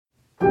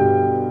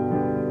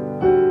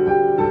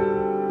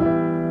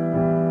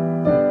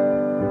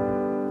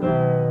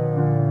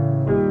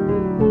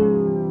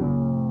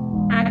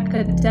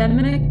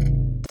Academic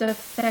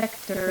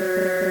Defector.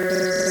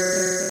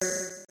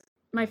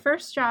 My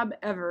first job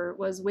ever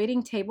was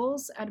waiting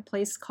tables at a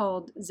place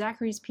called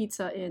Zachary's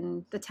Pizza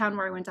in the town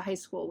where I went to high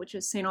school, which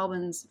is St.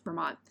 Albans,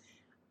 Vermont.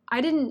 I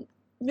didn't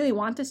really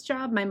want this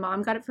job. My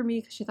mom got it for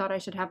me because she thought I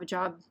should have a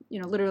job,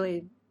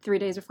 literally 3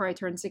 days before I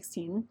turned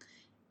 16.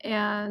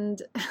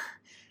 And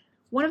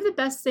one of the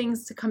best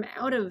things to come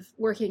out of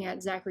working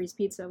at Zachary's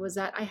Pizza was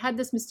that I had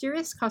this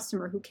mysterious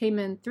customer who came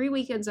in 3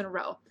 weekends in a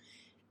row.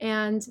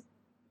 And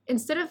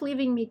instead of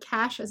leaving me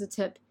cash as a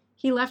tip,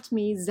 he left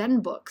me Zen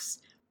books,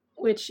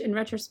 which in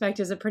retrospect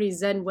is a pretty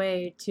Zen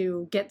way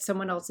to get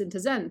someone else into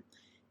Zen.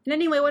 And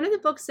anyway, one of the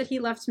books that he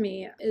left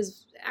me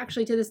is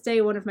actually to this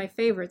day one of my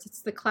favorites.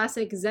 It's the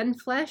classic Zen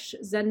Flesh,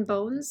 Zen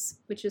Bones,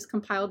 which is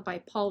compiled by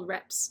Paul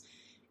Reps.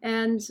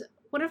 And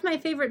one of my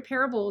favorite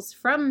parables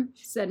from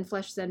Zen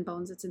Flesh, Zen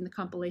Bones, it's in the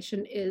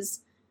compilation,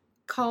 is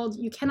called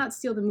You Cannot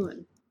Steal the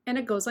Moon. And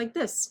it goes like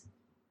this.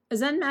 A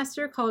Zen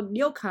master called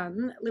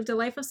Ryokan lived a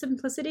life of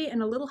simplicity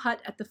in a little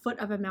hut at the foot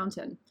of a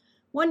mountain.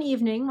 One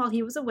evening, while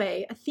he was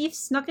away, a thief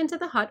snuck into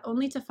the hut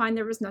only to find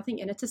there was nothing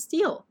in it to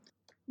steal.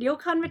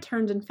 Ryokan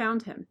returned and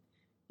found him.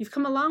 You've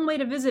come a long way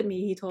to visit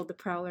me, he told the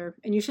prowler,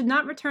 and you should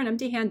not return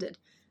empty-handed.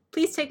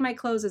 Please take my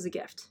clothes as a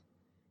gift.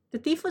 The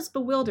thief was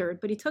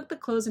bewildered, but he took the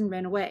clothes and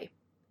ran away.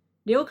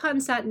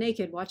 Ryokan sat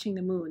naked, watching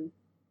the moon.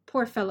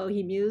 Poor fellow,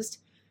 he mused.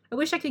 I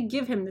wish I could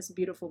give him this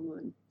beautiful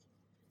moon.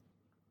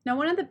 Now,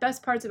 one of the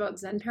best parts about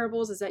Zen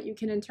parables is that you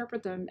can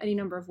interpret them any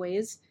number of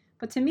ways,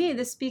 but to me,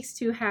 this speaks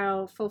to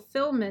how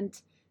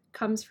fulfillment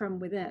comes from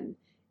within.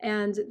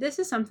 And this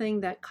is something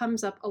that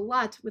comes up a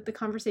lot with the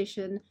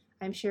conversation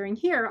I'm sharing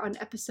here on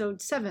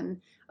episode 7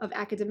 of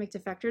Academic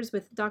Defectors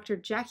with Dr.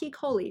 Jackie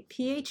Coley,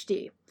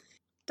 PhD.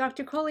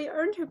 Dr. Coley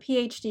earned her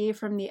PhD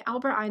from the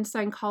Albert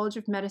Einstein College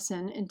of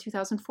Medicine in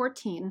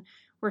 2014,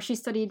 where she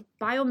studied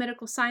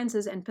biomedical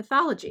sciences and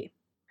pathology.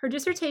 Her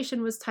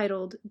dissertation was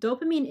titled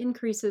Dopamine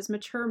Increases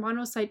Mature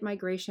Monocyte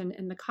Migration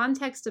in the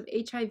Context of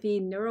HIV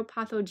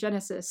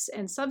Neuropathogenesis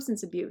and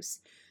Substance Abuse,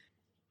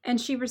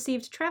 and she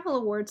received travel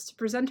awards to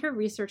present her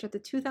research at the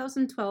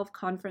 2012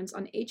 Conference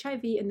on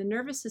HIV in the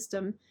Nervous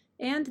System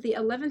and the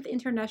 11th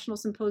International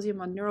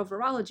Symposium on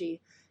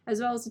Neurovirology,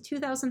 as well as the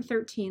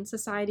 2013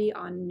 Society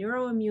on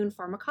Neuroimmune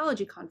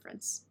Pharmacology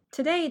Conference.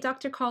 Today,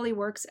 Dr. Coley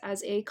works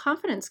as a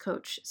confidence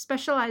coach,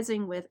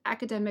 specializing with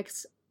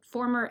academics,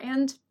 former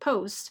and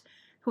post,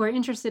 who are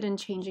interested in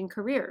changing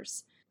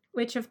careers,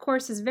 which of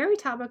course is very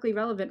topically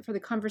relevant for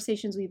the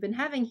conversations we've been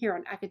having here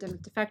on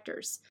Academic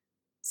Defectors.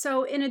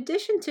 So in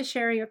addition to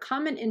sharing a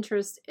common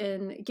interest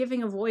in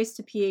giving a voice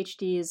to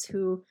PhDs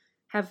who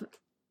have,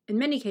 in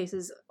many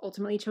cases,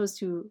 ultimately chose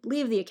to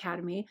leave the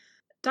academy,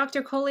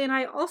 Dr. Coley and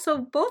I also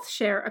both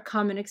share a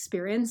common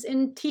experience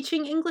in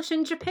teaching English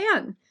in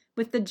Japan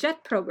with the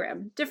JET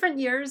program. Different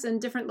years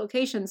and different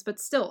locations, but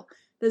still,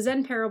 the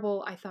Zen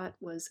parable I thought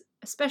was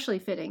especially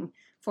fitting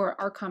for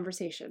our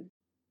conversation.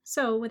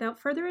 So without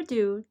further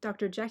ado,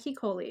 Dr. Jackie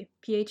Coley,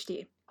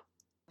 PhD.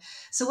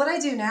 So what I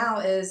do now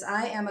is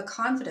I am a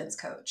confidence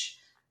coach.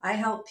 I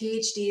help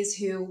PhDs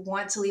who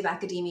want to leave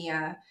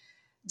academia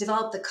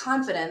develop the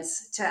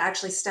confidence to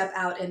actually step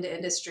out into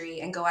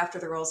industry and go after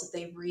the roles that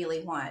they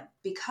really want,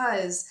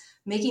 because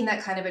making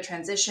that kind of a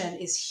transition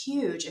is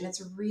huge and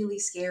it's really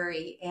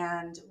scary.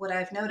 And what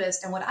I've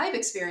noticed and what I've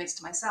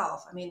experienced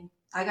myself,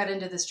 I got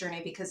into this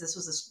journey because this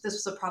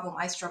was a problem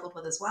I struggled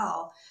with as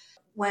well.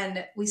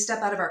 When we step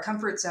out of our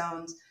comfort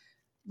zones,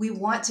 we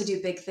want to do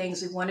big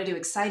things. We want to do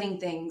exciting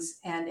things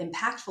and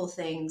impactful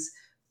things,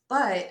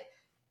 but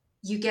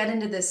you get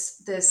into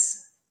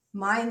this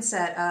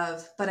mindset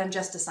of, but I'm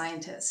just a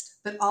scientist,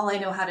 but all I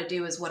know how to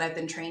do is what I've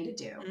been trained to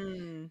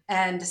do.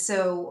 And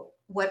so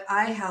what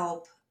I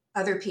help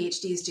other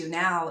PhDs do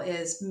now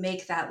is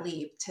make that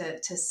leap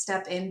to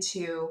step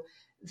into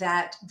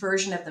that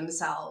version of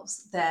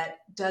themselves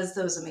that does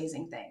those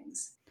amazing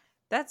things.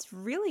 That's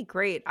really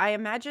great. I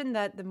imagine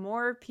that the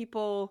more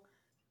people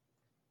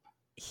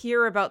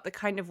hear about the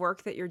kind of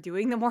work that you're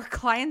doing, the more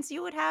clients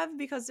you would have,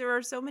 because there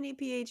are so many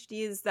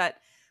PhDs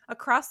that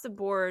across the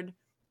board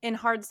in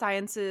hard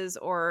sciences,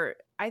 or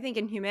I think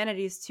in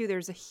humanities too,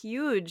 there's a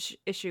huge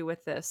issue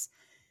with this.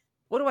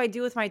 What do I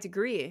do with my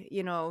degree?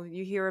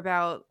 You hear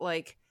about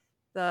like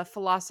the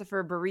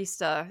philosopher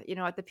barista,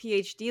 at the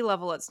PhD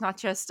level, it's not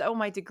just,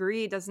 my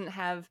degree doesn't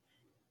have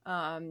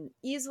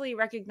easily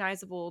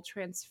recognizable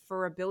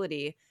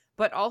transferability,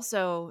 but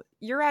also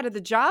you're out of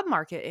the job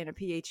market in a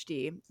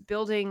PhD,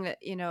 building,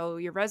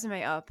 your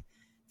resume up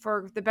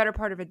for the better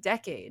part of a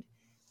decade.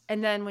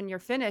 And then when you're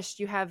finished,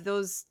 you have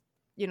those,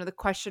 the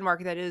question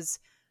mark that is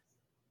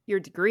your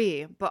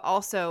degree, but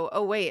also,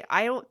 oh wait,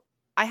 I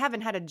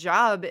haven't had a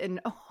job in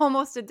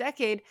almost a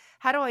decade.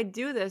 How do I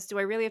do this? Do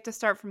I really have to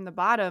start from the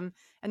bottom?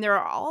 And there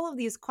are all of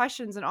these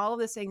questions and all of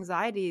this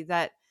anxiety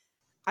that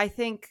I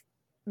think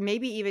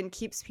maybe even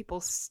keeps people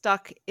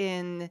stuck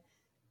in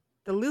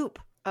the loop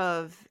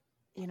of,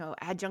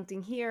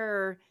 adjuncting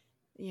here,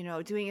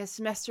 doing a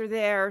semester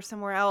there or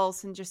somewhere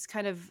else and just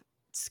kind of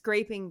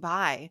scraping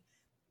by.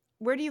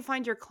 where do you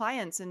find your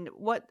clients, and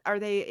what are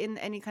they in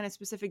any kind of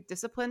specific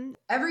discipline?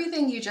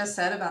 Everything you just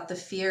said about the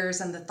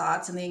fears and the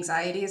thoughts and the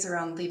anxieties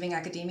around leaving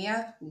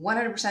academia,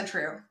 100%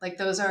 true. Like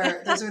those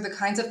are the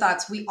kinds of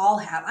thoughts we all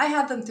have. I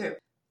had them too.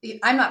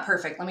 I'm not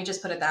perfect. Let me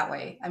just put it that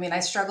way. I mean,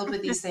 I struggled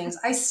with these things.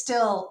 I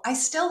still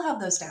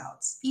have those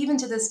doubts even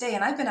to this day.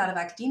 And I've been out of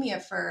academia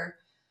for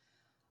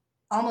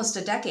almost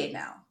a decade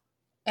now.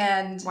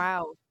 And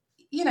Wow.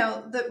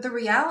 the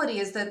reality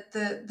is that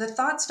the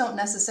thoughts don't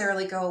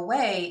necessarily go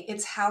away.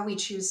 It's how we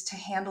choose to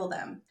handle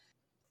them.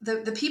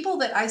 The people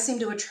that I seem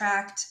to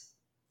attract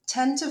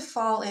tend to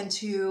fall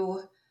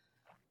into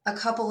a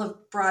couple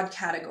of broad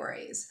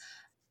categories.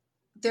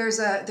 There's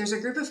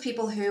a group of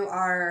people who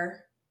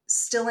are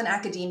still in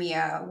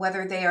academia,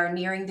 whether they are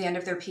nearing the end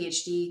of their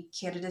PhD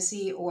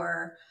candidacy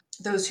or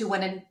those who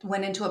went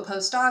into a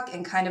postdoc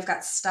and kind of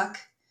got stuck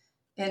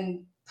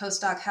in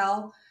postdoc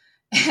hell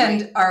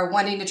and are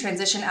wanting to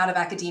transition out of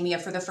academia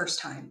for the first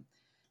time.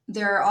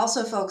 There are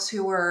also folks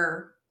who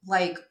were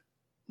like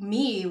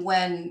me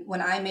when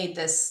I made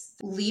this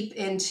leap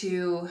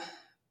into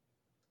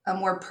a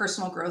more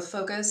personal growth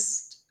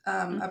focused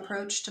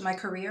approach to my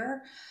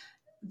career.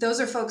 Those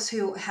are folks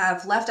who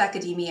have left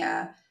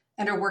academia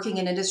and are working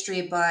in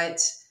industry,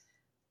 but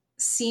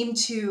seem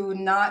to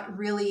not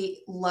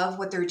really love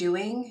what they're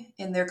doing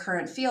in their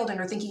current field and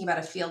are thinking about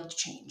a field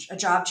change, a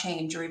job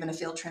change, or even a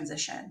field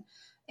transition.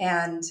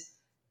 And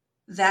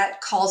that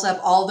calls up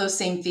all those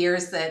same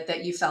fears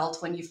that you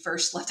felt when you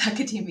first left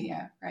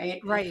academia, right?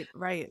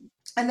 Right.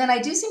 And then I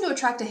do seem to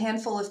attract a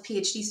handful of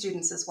PhD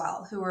students as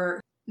well who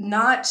are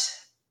not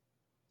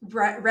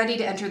ready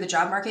to enter the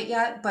job market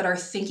yet, but are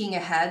thinking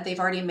ahead. They've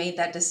already made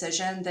that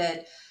decision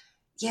that,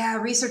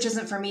 yeah, research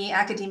isn't for me,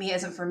 academia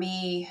isn't for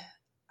me.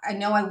 I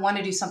know I want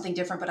to do something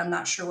different, but I'm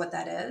not sure what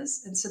that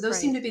is. And so those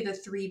seem to be the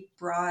three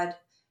broad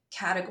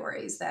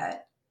categories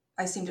that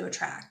I seem to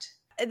attract.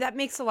 That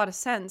makes a lot of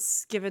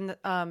sense given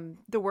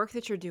the work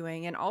that you're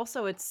doing. And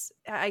also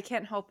I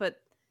can't help but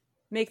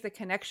make the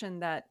connection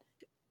that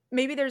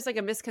maybe there's like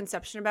a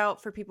misconception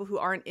about, for people who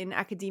aren't in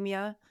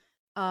academia,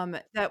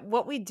 that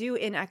what we do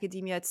in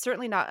academia, it's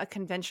certainly not a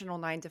conventional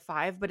 9 to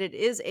 5, but it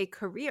is a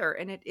career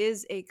and it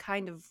is a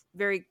kind of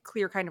very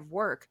clear kind of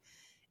work.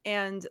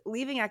 And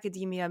leaving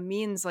academia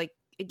means, like,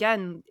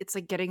 again, it's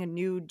like getting a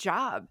new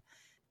job.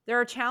 There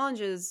are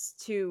challenges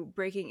to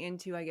breaking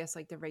into, I guess,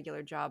 like the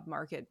regular job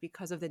market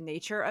because of the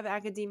nature of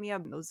academia.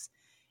 Those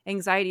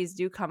anxieties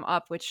do come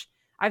up, which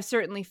I've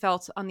certainly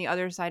felt on the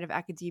other side of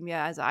academia,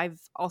 as I've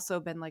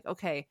also been like,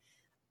 okay,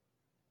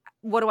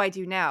 what do I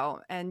do now?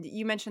 And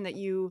you mentioned that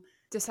you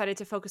decided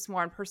to focus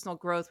more on personal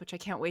growth, which I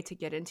can't wait to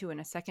get into in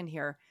a second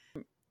here.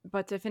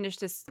 But to finish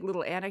this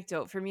little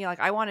anecdote, for me, like,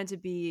 I wanted to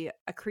be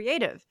a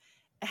creative.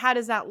 How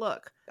does that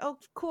look? Oh,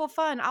 cool,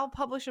 fun. I'll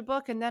publish a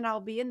book and then I'll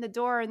be in the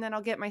door and then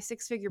I'll get my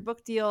 6-figure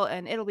book deal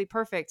and it'll be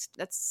perfect.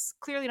 That's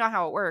clearly not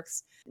how it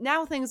works.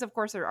 Now things, of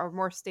course, are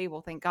more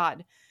stable, thank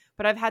God.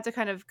 But I've had to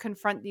kind of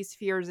confront these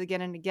fears again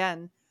and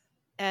again.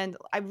 And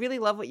I really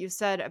love what you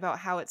said about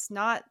how it's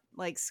not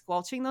like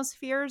squelching those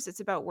fears. It's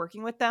about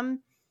working with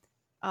them.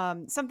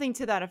 Something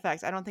to that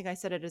effect. I don't think I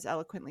said it as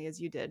eloquently as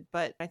you did,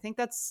 but I think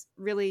that's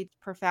really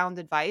profound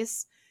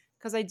advice,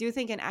 because I do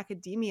think in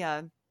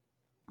academia,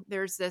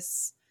 there's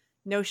this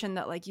notion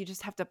that, like, you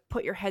just have to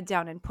put your head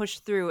down and push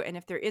through. And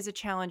if there is a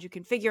challenge, you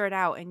can figure it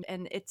out.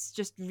 And it's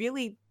just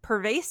really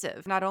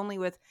pervasive, not only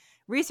with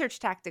research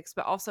tactics,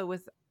 but also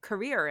with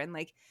career and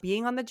like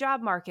being on the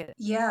job market.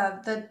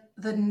 Yeah,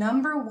 the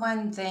number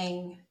one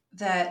thing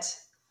that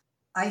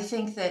I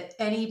think that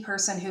any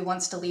person who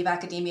wants to leave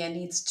academia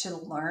needs to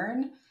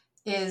learn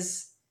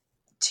is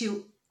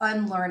to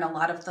unlearn a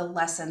lot of the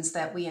lessons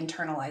that we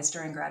internalize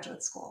during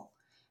graduate school.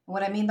 And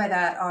what I mean by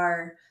that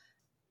are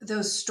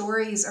those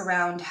stories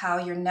around how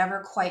you're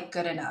never quite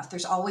good enough.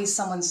 There's always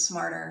someone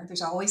smarter.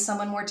 There's always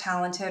someone more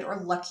talented or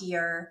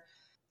luckier.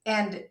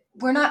 And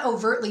we're not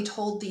overtly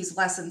told these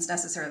lessons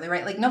necessarily,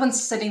 right? Like, no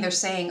one's sitting there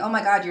saying, oh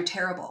my God, you're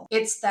terrible.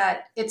 It's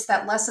that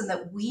lesson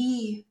that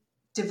we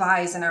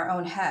devise in our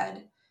own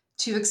head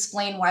to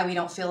explain why we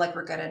don't feel like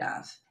we're good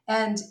enough.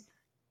 And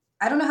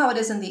I don't know how it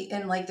is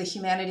in like the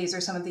humanities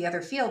or some of the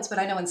other fields, but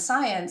I know in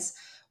science,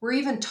 we're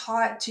even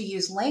taught to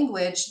use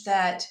language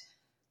that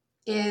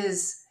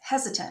is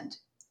hesitant.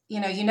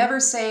 You never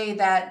say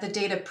that the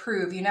data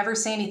prove. You never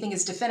say anything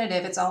is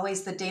definitive. It's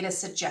always the data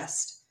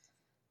suggest.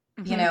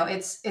 Mm-hmm.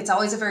 It's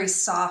always a very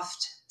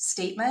soft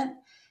statement,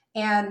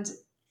 and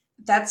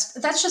that's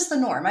just the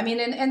norm. I mean,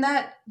 and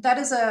that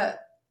is a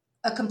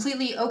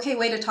completely okay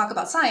way to talk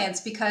about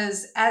science,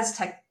 because as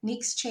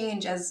techniques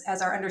change, as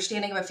our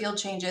understanding of a field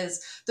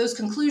changes, those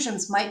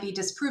conclusions might be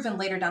disproven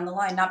later down the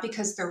line, not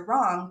because they're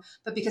wrong,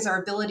 but because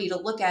our ability to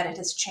look at it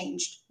has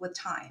changed with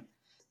time.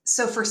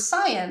 So for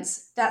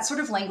science, that sort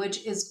of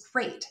language is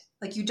great.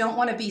 Like, you don't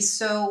want to be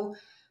so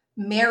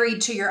married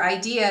to your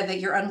idea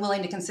that you're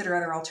unwilling to consider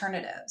other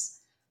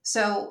alternatives.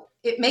 So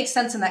it makes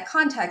sense in that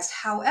context.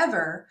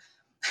 However,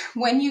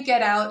 when you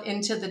get out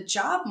into the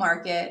job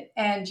market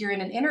and you're in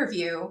an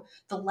interview,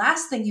 the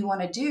last thing you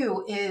want to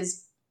do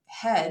is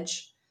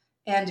hedge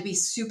and to be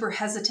super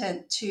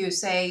hesitant to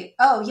say,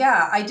 oh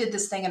yeah, I did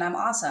this thing and I'm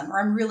awesome, or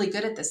I'm really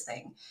good at this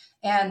thing.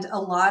 And a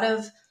lot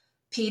of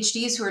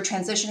PhDs who are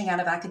transitioning out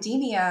of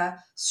academia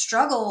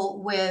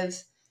struggle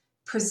with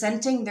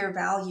presenting their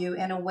value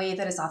in a way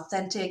that is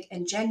authentic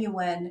and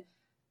genuine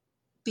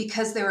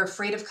because they're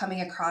afraid of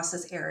coming across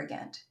as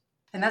arrogant.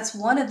 And that's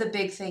one of the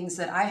big things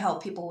that I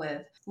help people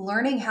with,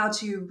 learning how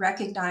to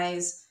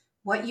recognize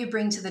what you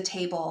bring to the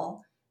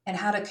table and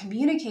how to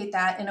communicate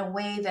that in a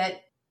way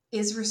that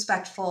is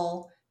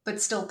respectful,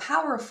 but still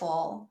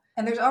powerful.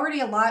 And there's already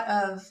a lot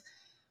of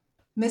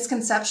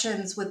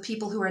misconceptions with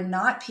people who are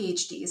not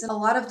PhDs. And a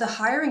lot of the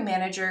hiring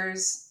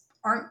managers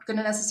aren't going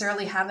to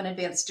necessarily have an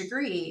advanced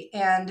degree,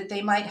 and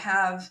they might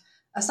have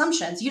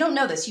assumptions. You don't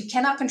know this. You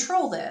cannot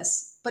control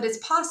this, but it's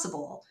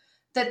possible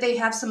that they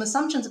have some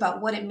assumptions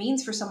about what it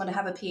means for someone to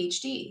have a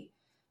PhD.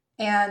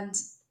 And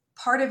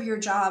part of your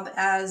job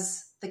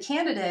as the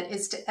candidate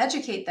is to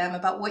educate them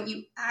about what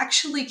you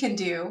actually can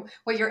do,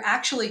 what you're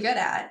actually good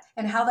at,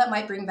 and how that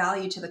might bring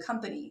value to the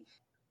company.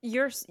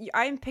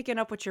 I'm picking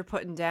up what you're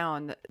putting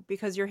down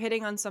because you're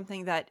hitting on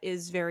something that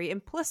is very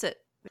implicit.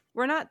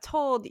 We're not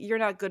told you're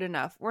not good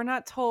enough. We're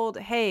not told,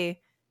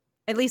 hey,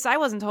 at least I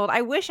wasn't told.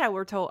 I wish I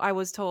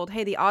was told,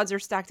 hey, the odds are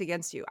stacked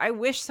against you. I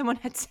wish someone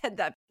had said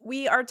that.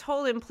 We are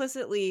told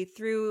implicitly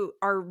through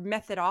our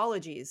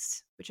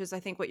methodologies, which is,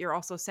 I think, what you're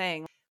also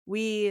saying.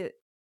 We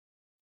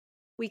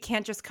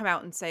can't just come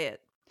out and say it.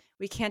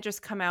 We can't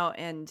just come out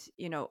and,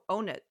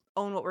 own it,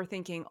 own what we're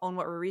thinking, own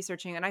what we're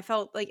researching. And I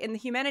felt like in the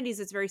humanities,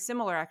 it's very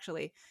similar,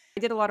 actually.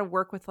 I did a lot of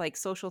work with like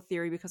social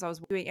theory because I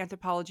was doing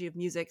anthropology of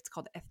music. It's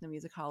called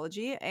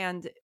ethnomusicology.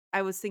 And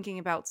I was thinking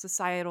about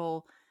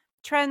societal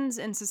trends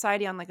in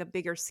society on like a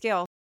bigger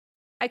scale.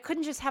 I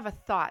couldn't just have a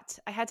thought.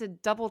 I had to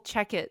double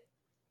check it,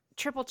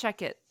 triple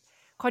check it,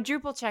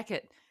 quadruple check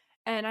it.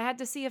 And I had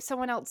to see if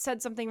someone else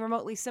said something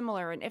remotely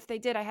similar. And if they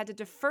did, I had to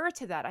defer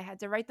to that. I had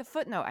to write the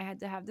footnote. I had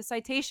to have the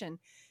citation.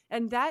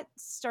 And that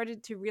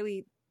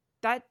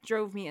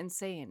drove me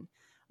insane.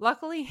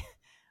 Luckily,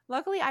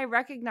 I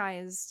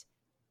recognized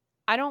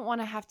I want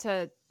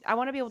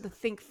to be able to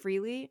think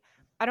freely.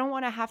 I don't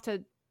want to have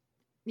to,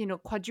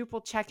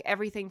 quadruple check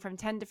everything from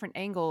 10 different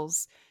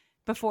angles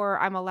before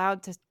I'm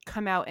allowed to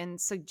come out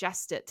and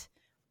suggest it.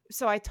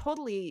 So I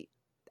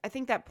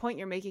think that point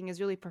you're making is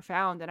really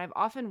profound. And I've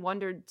often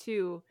wondered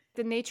too,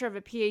 the nature of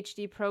a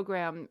PhD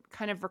program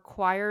kind of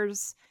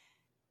requires,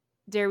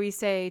 dare we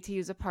say, to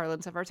use a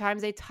parlance of our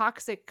times, a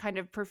toxic kind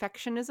of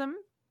perfectionism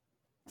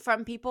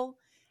from people.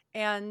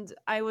 And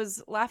I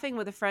was laughing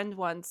with a friend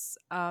once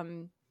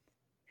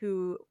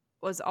who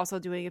was also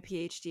doing a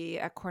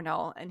PhD at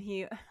Cornell. And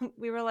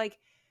we were like,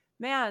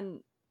 man,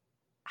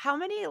 how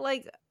many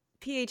like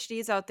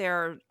PhDs out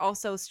there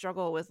also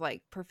struggle with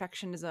like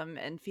perfectionism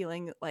and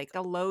feeling like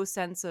a low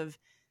sense of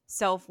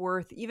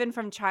self-worth, even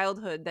from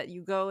childhood, that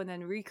you go and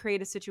then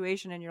recreate a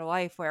situation in your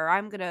life where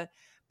I'm going to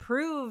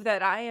prove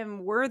that I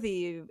am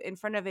worthy in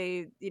front of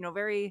a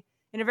very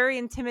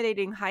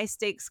intimidating high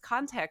stakes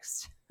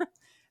context.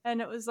 And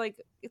it was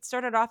like, it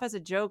started off as a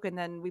joke, and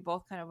then we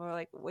both kind of were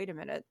like, wait a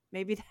minute,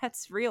 maybe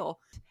that's real.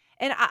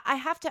 And I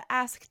have to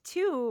ask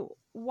too,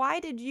 why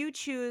did you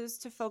choose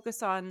to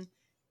focus on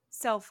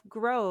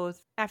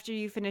self-growth after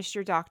you finished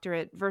your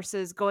doctorate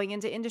versus going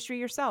into industry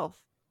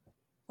yourself?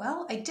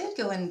 Well, I did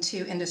go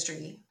into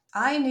industry.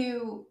 I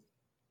knew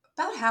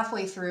about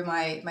halfway through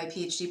my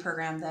PhD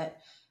program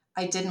that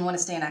I didn't want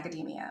to stay in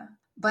academia.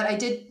 But I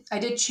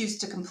did choose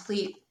to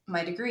complete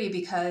my degree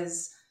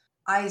because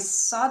I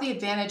saw the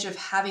advantage of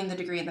having the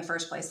degree in the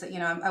first place. That,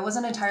 I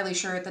wasn't entirely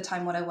sure at the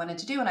time what I wanted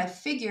to do. And I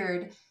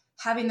figured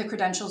having the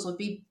credentials would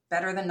be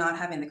better than not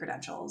having the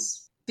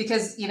credentials.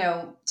 Because,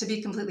 to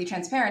be completely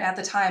transparent, at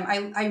the time,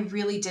 I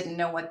really didn't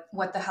know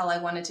what the hell I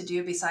wanted to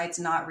do besides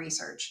not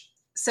research.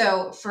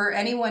 So for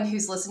anyone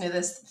who's listening to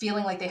this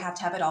feeling like they have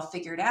to have it all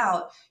figured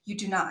out, you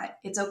do not.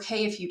 It's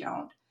okay if you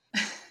don't.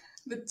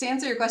 But to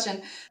answer your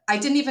question, I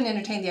didn't even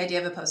entertain the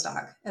idea of a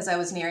postdoc as I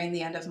was nearing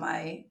the end of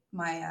my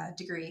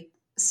degree.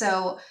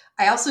 So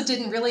I also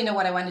didn't really know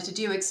what I wanted to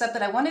do, except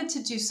that I wanted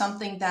to do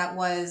something that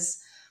was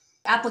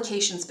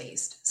applications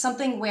based,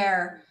 something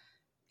where,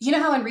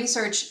 how in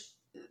research,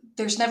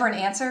 there's never an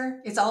answer.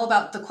 It's all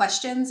about the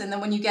questions. And then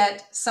when you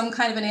get some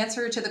kind of an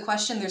answer to the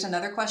question, there's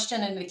another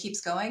question and it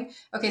keeps going.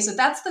 Okay, so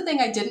that's the thing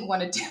I didn't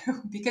want to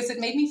do because it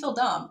made me feel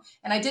dumb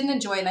and I didn't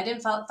enjoy it and I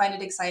didn't find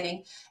it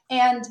exciting.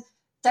 And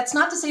that's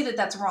not to say that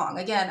that's wrong.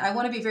 Again, I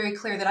want to be very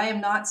clear that I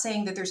am not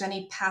saying that there's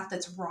any path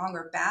that's wrong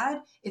or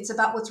bad. It's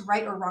about what's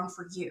right or wrong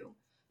for you.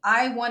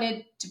 I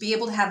wanted to be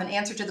able to have an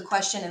answer to the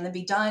question and then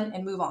be done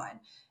and move on.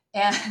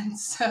 And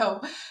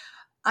so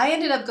I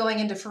ended up going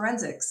into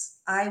forensics.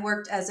 I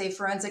worked as a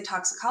forensic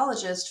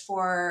toxicologist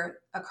for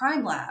a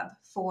crime lab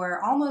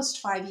for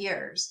almost 5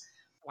 years.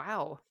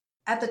 Wow.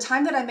 At the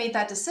time that I made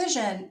that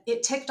decision,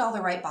 it ticked all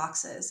the right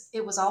boxes.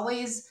 It was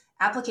always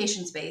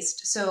applications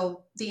based.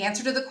 So the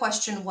answer to the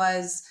question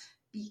was,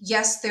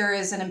 yes, there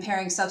is an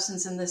impairing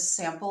substance in this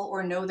sample,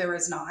 or no, there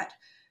is not.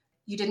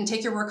 You didn't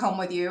take your work home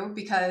with you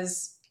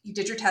because you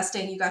did your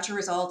testing, you got your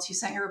results, you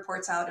sent your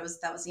reports out.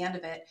 That was the end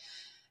of it.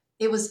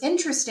 it was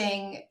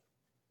interesting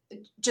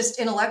just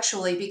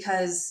intellectually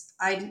because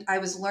I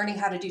was learning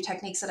how to do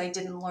techniques that I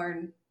didn't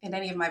learn in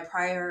any of my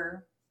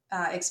prior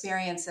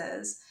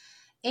experiences.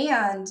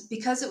 And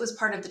because it was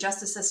part of the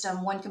justice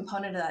system, one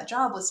component of that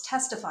job was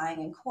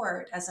testifying in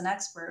court as an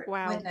expert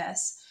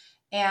witness.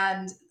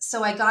 And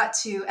so I got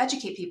to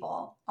educate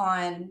people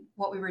on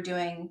what we were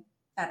doing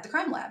at the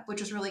crime lab, which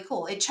was really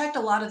cool. It checked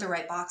a lot of the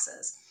right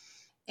boxes.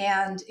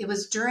 And it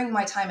was during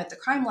my time at the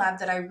crime lab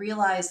that I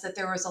realized that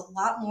there was a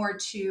lot more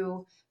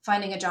to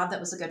finding a job that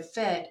was a good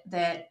fit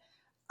that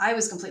I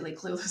was completely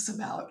clueless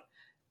about.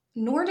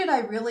 Nor did I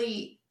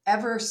really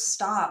ever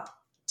stop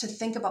to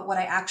think about what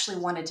I actually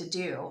wanted to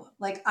do.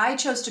 Like, I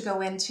chose to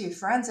go into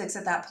forensics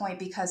at that point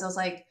because I was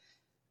like,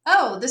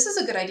 oh, this is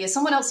a good idea.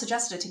 Someone else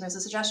suggested it to me. It was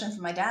a suggestion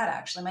from my dad,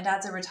 actually. My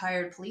dad's a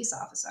retired police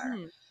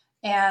officer.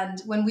 And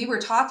when we were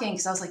talking,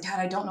 because I was like, Dad,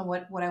 I don't know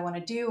what I want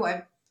to do.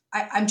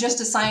 I'm just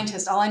a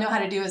scientist. All I know how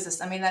to do is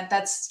this. I mean,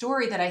 that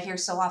story that I hear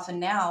so often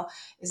now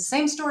is the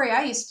same story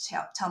I used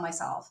to tell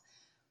myself.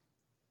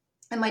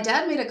 And my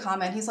dad made a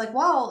comment. He's like,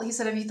 well, he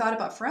said, have you thought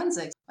about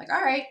forensics? I'm like,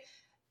 all right.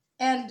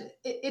 And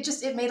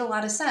it made a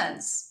lot of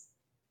sense.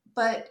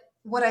 But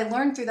what I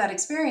learned through that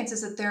experience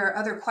is that there are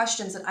other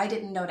questions that I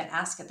didn't know to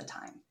ask at the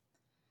time.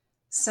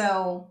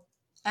 So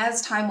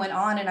as time went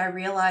on and I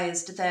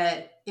realized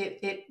that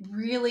it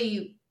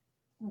really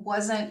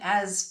wasn't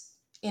as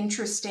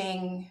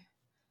interesting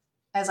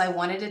as I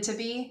wanted it to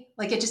be,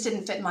 like it just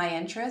didn't fit my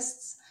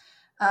interests.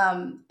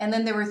 And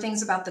then there were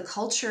things about the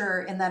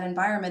culture in that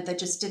environment that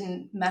just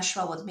didn't mesh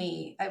well with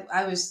me.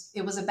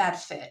 It was a bad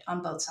fit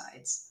on both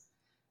sides.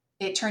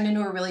 It turned into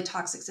a really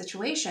toxic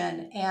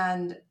situation.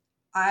 And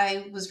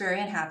I was very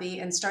unhappy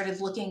and started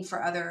looking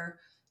for other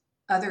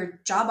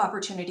job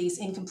opportunities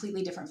in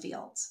completely different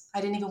fields.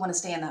 I didn't even want to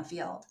stay in that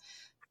field.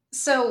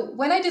 So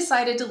when I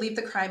decided to leave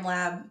the crime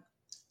lab,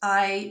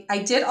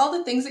 I did all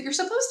the things that you're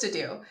supposed to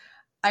do.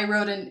 I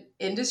wrote an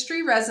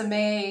industry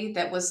resume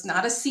that was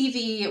not a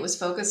CV. It was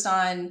focused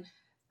on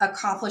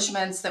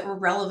accomplishments that were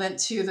relevant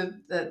to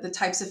the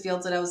types of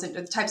fields that I was in,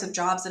 the types of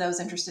jobs that I was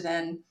interested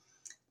in.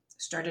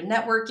 Started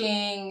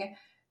networking,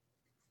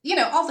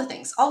 all the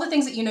things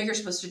that you're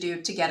supposed to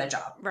do to get a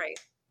job. Right.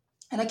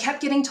 And I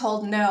kept getting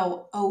told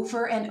no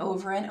over and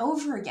over and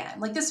over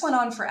again. Like, this went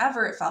on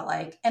forever, it felt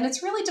like. And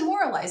it's really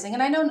demoralizing.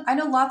 And I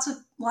know lots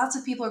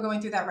of people are going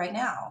through that right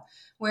now,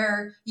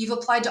 where you've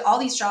applied to all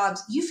these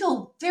jobs. You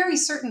feel very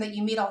certain that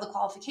you meet all the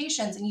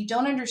qualifications and you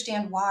don't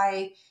understand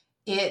why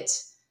it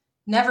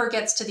never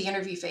gets to the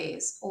interview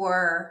phase.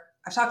 Or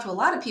I've talked to a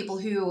lot of people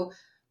who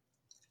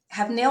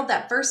have nailed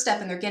that first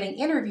step and they're getting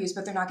interviews,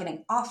 but they're not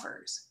getting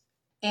offers.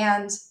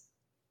 And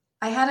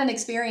I had an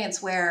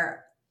experience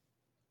where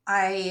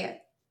I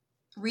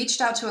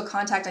reached out to a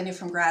contact I knew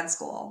from grad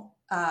school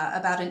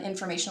about an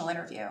informational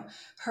interview.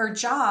 Her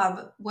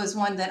job was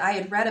one that I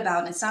had read about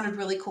and it sounded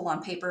really cool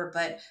on paper.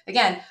 But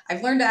again,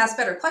 I've learned to ask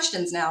better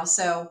questions now.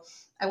 So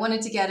I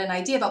wanted to get an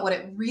idea about what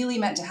it really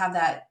meant to have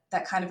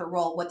that kind of a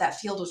role, what that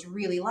field was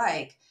really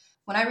like.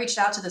 When I reached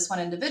out to this one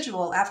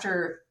individual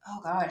after,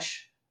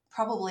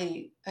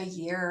 probably a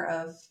year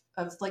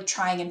of like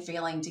trying and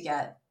failing to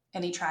get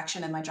any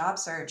traction in my job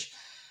search,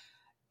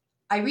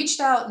 I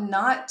reached out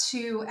not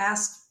to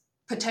ask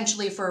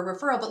potentially for a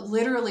referral, but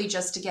literally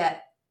just to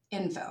get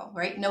info,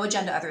 right? No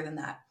agenda other than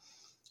that.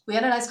 We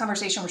had a nice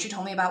conversation where she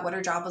told me about what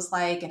her job was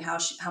like and how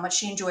much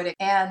she enjoyed it,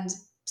 and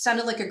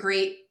sounded like a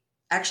great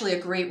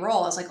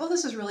role. I was like, oh,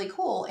 this is really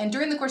cool. And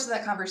during the course of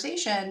that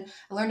conversation,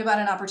 I learned about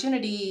an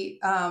opportunity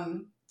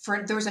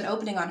there was an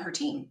opening on her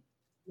team.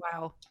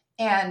 Wow.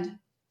 And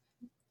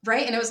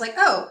right. And it was like,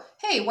 oh,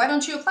 hey, why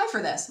don't you apply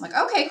for this? I'm like,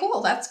 okay,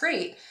 cool. That's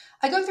great.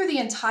 I go through the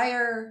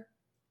entire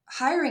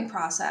hiring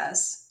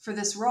process for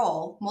this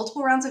role,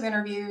 multiple rounds of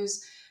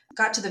interviews,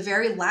 got to the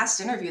very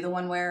last interview, the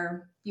one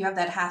where you have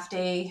that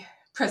half-day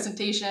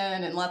presentation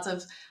and lots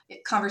of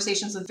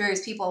conversations with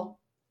various people.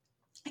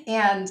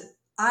 And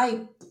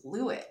I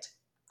blew it.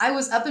 I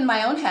was up in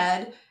my own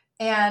head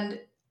and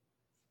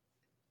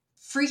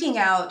freaking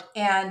out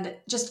and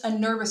just a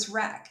nervous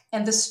wreck.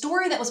 And the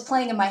story that was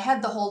playing in my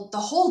head the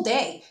whole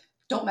day,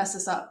 don't mess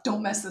this up.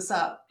 Don't mess this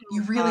up.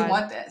 You really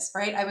want this,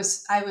 right? I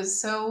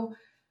was so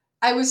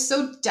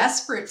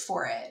desperate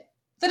for it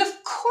that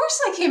of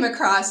course I came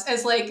across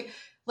as like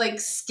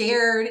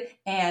scared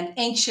and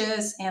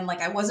anxious and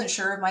like I wasn't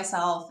sure of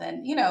myself.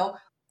 And,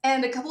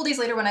 and a couple of days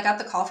later when I got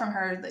the call from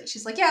her,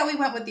 she's like, yeah, we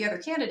went with the other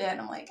candidate.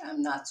 And I'm like,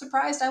 I'm not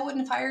surprised. I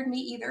wouldn't have hired me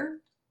either.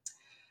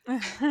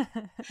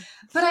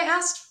 But I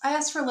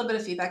asked for a little bit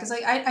of feedback because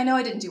I know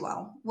I didn't do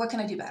well. What can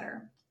I do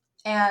better?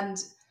 And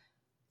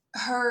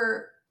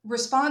her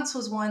response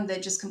was one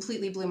that just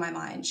completely blew my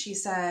mind. She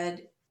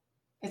said,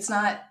 it's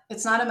not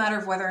a matter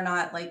of whether or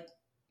not like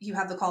you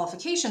have the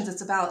qualifications.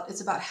 It's about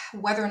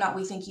whether or not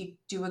we think you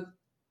do a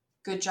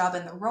good job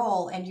in the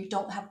role, and you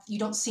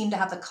don't seem to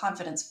have the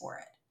confidence for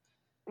it.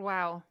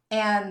 Wow.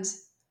 And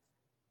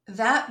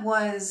that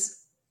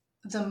was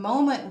the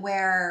moment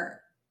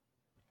where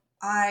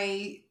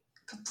I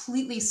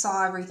completely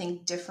saw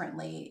everything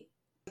differently.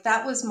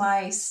 That was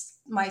my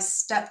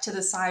step to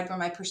the side where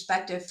my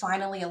perspective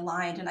finally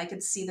aligned and I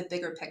could see the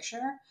bigger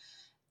picture.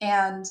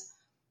 And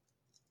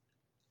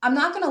I'm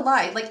not going to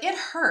lie, like it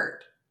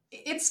hurt.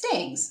 It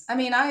stings. I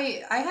mean,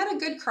 I had a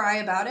good cry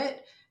about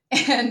it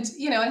and,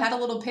 and had a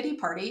little pity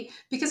party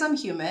because I'm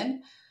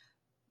human.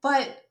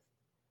 But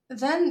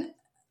then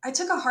I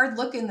took a hard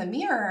look in the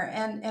mirror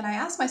and I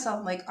asked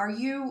myself, like, are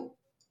you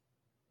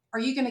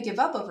going to give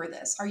up over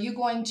this? Are you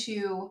going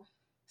to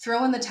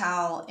throw in the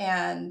towel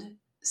and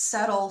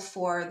settle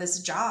for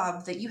this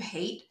job that you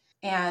hate?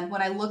 And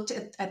when I looked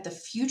at the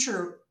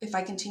future, if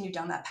I continued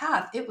down that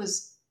path, it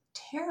was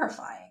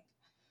terrifying.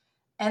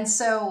 And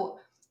so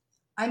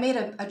I made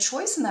a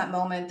choice in that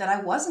moment that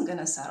I wasn't going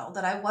to settle,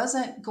 that I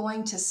wasn't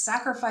going to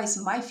sacrifice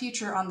my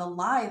future on the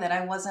lie that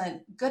I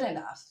wasn't good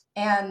enough.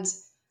 And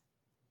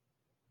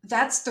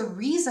that's the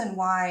reason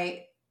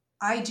why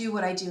I do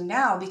what I do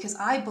now, because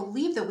I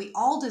believe that we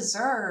all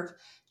deserve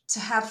to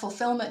have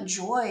fulfillment and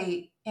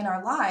joy in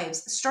our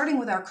lives, starting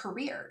with our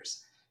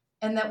careers,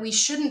 and that we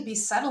shouldn't be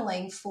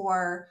settling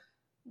for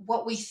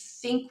what we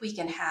think we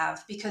can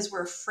have because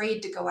we're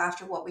afraid to go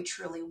after what we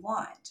truly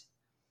want.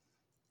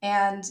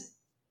 And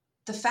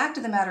the fact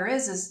of the matter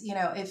is,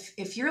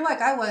 if you're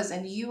like I was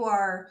and you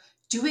are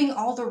doing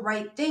all the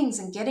right things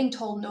and getting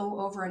told no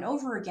over and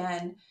over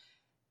again,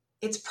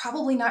 it's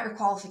probably not your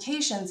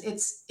qualifications.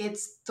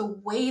 It's the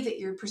way that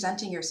you're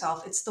presenting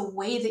yourself. It's the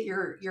way that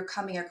you're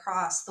coming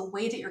across, the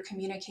way that you're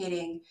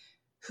communicating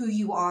who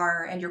you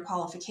are and your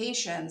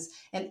qualifications.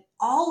 And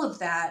all of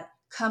that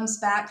comes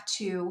back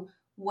to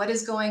what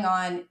is going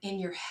on in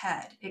your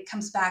head. It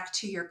comes back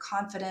to your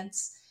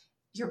confidence,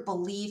 your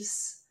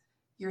beliefs,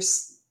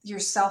 your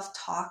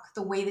self-talk,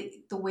 the way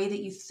that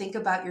you think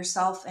about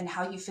yourself and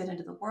how you fit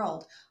into the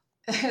world.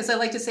 As I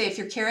like to say, if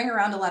you're carrying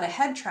around a lot of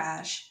head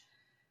trash,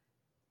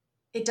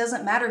 it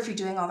doesn't matter if you're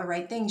doing all the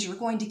right things, you're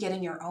going to get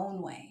in your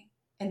own way.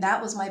 And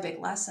that was my big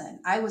lesson.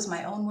 I was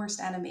my own worst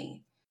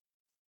enemy.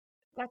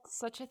 That's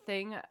such a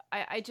thing.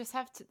 I just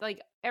have to,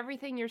 like,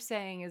 everything you're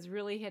saying is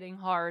really hitting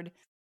hard.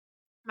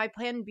 My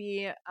plan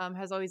B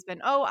has always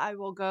been, oh, I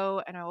will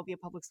go and I will be a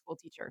public school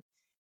teacher.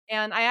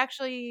 And I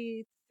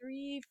actually,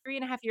 three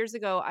and a half years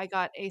ago, I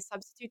got a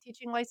substitute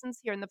teaching license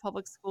here in the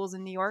public schools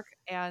in New York.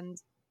 And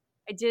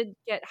I did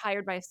get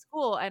hired by a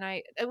school, and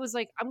it was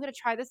like, I'm going to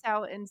try this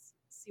out and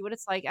see what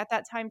it's like. At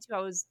that time, too, I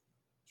was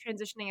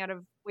transitioning out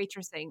of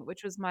waitressing,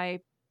 which was my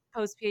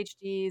post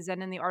PhDs,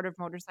 and in the art of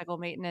motorcycle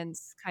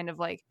maintenance, kind of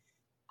like,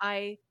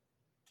 I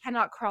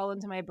cannot crawl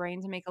into my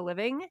brain to make a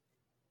living.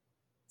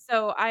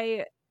 So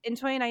in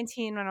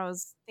 2019, when I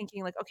was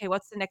thinking like, okay,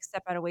 what's the next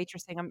step out of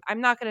waitressing?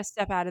 I'm not going to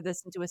step out of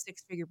this into a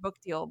 6-figure book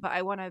deal, but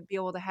I want to be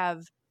able to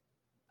have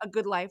a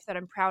good life that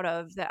I'm proud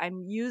of, that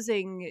I'm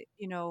using,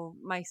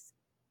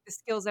 the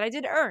skills that I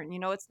did earn.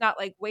 It's not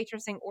like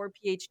waitressing or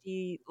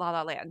PhD la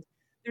la land.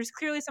 There's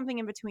clearly something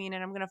in between,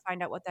 and I'm going to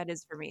find out what that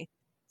is for me.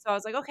 So I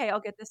was like, okay, I'll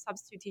get this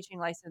substitute teaching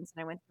license.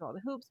 And I went through all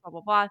the hoops, blah,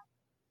 blah, blah.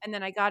 And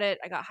then I got it.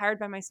 I got hired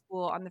by my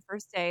school on the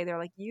first day. They're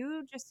like,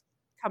 you just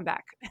come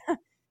back.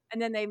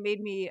 And then they made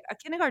me a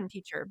kindergarten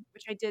teacher,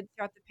 which I did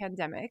throughout the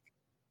pandemic,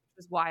 which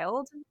was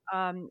wild.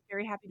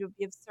 Very happy to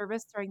be of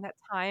service during that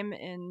time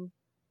in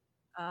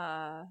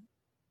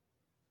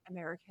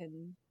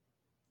American,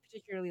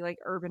 particularly like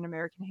urban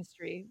American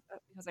history,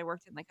 because I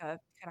worked in like a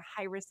kind of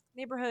high risk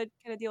neighborhood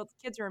kind of deal. The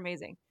kids were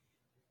amazing.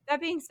 That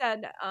being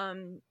said,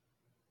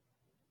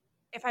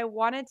 if I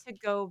wanted to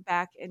go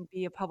back and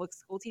be a public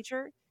school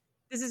teacher,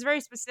 this is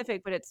very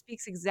specific, but it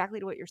speaks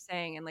exactly to what you're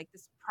saying. And like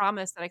this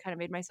promise that I kind of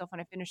made myself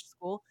when I finished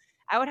school,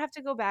 I would have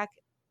to go back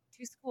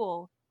to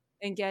school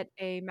and get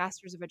a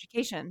master's of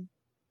education,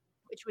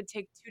 which would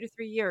take 2 to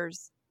 3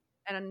 years.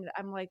 And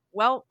I'm like,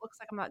 well, looks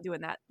like I'm not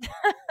doing that.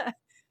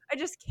 I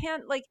just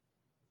can't, like,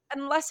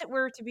 unless it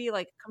were to be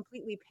like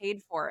completely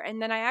paid for.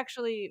 And then I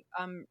actually,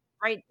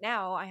 right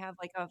now I have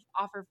like a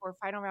offer for a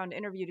final round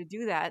interview to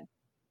do that.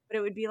 But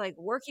it would be like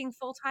working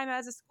full time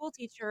as a school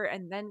teacher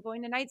and then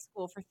going to night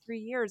school for 3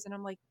 years. And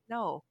I'm like,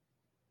 no,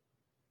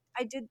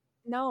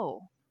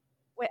 no.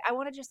 Wait, I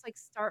want to just like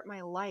start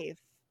my life,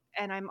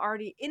 and I'm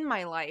already in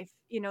my life.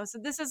 So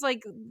this is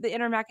like the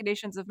inner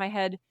machinations of my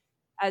head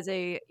as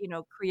a,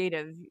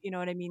 creative, you know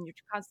what I mean? You're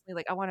constantly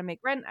like, I want to make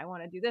rent. I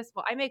want to do this.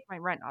 Well, I make my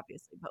rent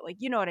obviously, but like,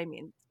 you know what I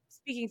mean?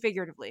 Speaking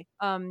figuratively.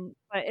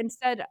 But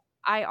instead,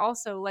 I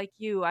also, like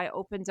you, I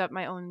opened up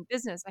my own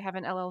business. I have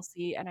an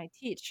LLC and I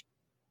teach.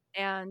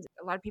 And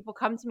a lot of people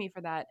come to me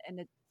for that, and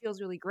it feels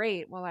really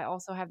great, while I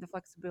also have the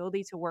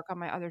flexibility to work on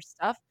my other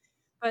stuff.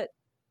 But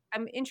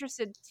I'm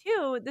interested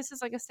too. This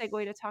is like a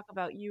segue to talk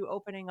about you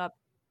opening up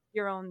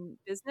your own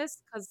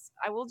business, because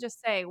I will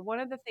just say one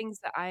of the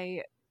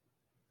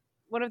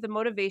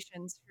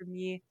motivations for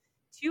me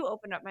to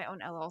open up my own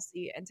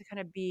LLC and to kind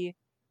of be,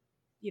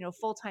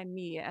 full-time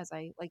me, as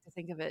I like to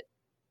think of it,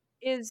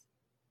 is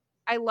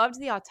I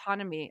loved the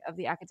autonomy of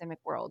the academic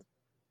world.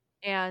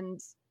 And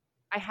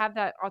I have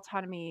that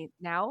autonomy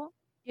now,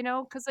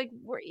 because like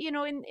we're,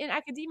 in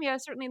academia,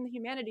 certainly in the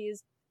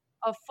humanities,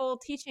 a full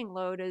teaching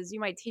load is you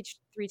might teach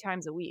 3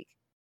 times a week.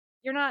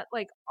 you're not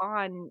like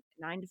on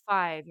 9 to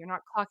 5. You're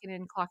not clocking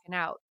in, clocking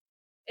out.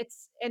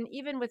 And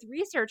even with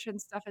research and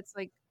stuff, it's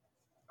like,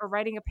 or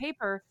writing a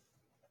paper,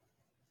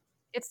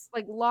 it's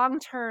like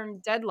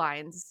long-term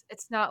deadlines.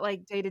 It's not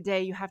like day to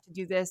day, you have to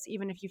do this.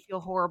 Even if you feel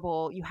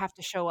horrible, you have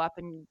to show up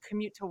and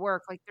commute to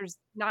work. Like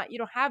you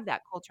don't have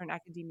that culture in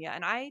academia.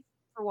 And I,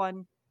 for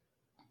one,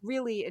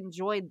 really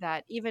enjoyed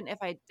that, even if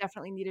I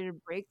definitely needed a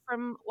break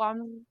from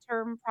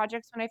long-term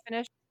projects when I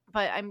finished.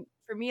 But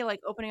for me, like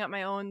opening up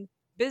my own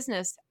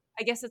business,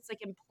 I guess it's like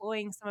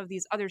employing some of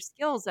these other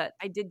skills that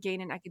I did gain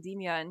in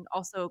academia, and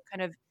also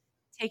kind of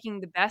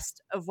taking the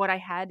best of what I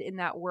had in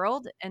that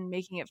world and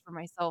making it for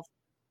myself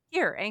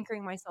here,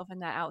 anchoring myself in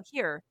that out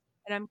here.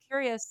 And I'm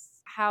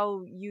curious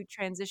how you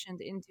transitioned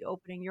into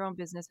opening your own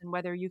business, and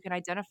whether you can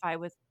identify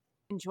with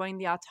enjoying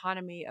the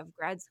autonomy of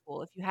grad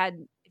school, if you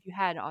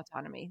had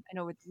autonomy. I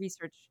know with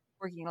research,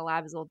 working in a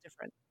lab is a little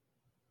different.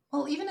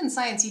 Well, even in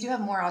science, you do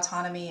have more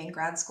autonomy in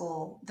grad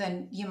school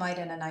than you might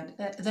in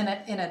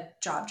a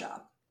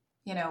job.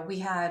 We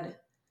had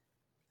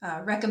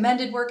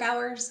recommended work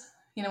hours,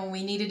 when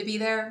we needed to be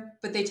there,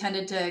 but they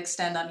tended to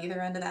extend on either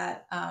end of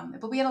that.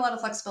 But we had a lot of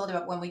flexibility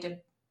about when we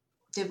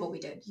did what we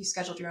did. You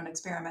scheduled your own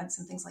experiments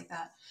and things like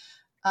that.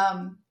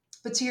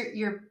 But to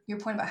your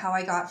point about how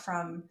I got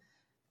from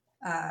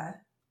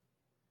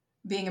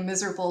being a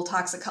miserable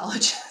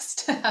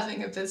toxicologist to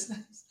having a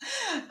business.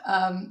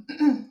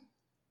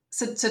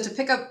 So to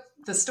pick up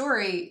the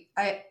story,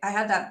 I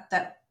had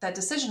that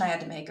decision I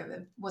had to make of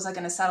it. Was I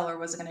going to settle, or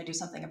was I going to do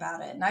something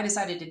about it? And I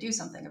decided to do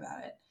something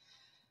about it.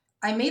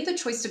 I made the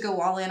choice to go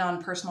all in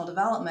on personal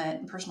development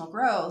and personal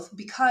growth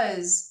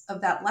because of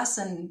that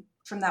lesson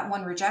from that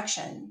one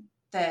rejection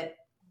that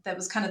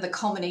was kind of the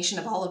culmination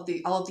of all of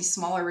these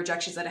smaller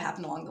rejections that had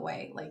happened along the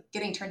way. Like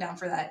getting turned down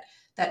for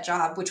that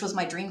job, which was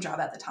my dream job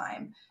at the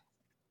time,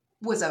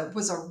 was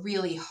a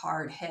really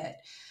hard hit.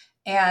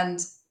 And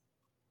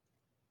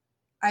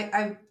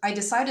I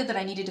decided that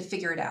I needed to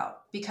figure it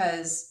out,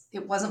 because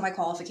it wasn't my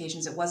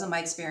qualifications, it wasn't my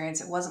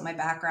experience, it wasn't my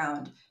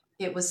background,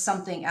 it was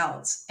something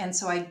else. And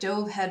so I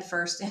dove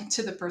headfirst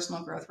into the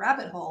personal growth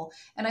rabbit hole,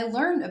 and I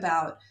learned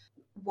about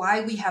why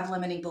we have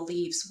limiting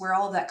beliefs, where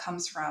all of that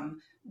comes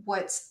from,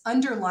 what's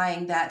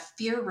underlying that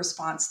fear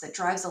response that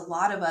drives a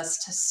lot of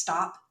us to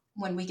stop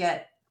when we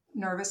get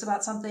nervous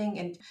about something,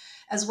 and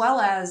as well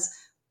as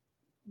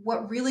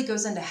what really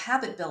goes into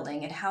habit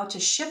building and how to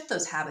shift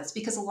those habits,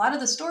 because a lot of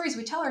the stories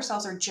we tell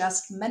ourselves are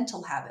just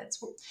mental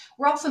habits.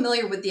 We're all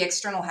familiar with the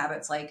external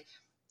habits, like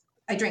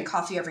I drink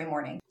coffee every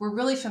morning. We're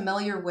really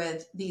familiar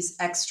with these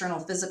external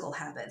physical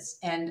habits.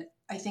 And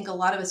I think a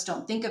lot of us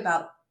don't think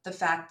about the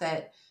fact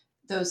that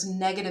those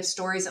negative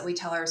stories that we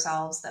tell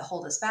ourselves that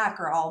hold us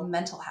back are all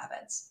mental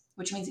habits,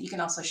 which means that you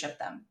can also shift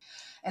them.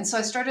 And so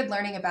I started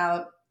learning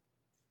about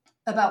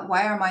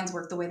why our minds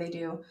work the way they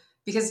do,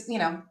 because,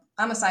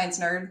 I'm a science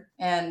nerd,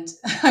 and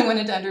I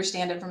wanted to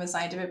understand it from a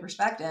scientific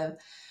perspective,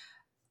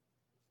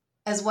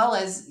 as well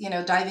as,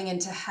 diving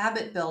into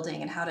habit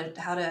building and how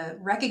to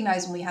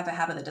recognize when we have a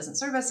habit that doesn't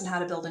serve us, and how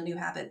to build a new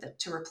habit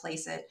to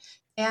replace it.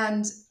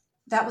 And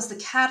that was the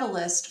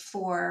catalyst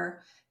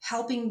for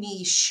helping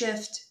me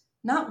shift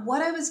not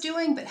what I was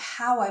doing, but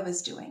how I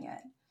was doing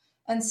it.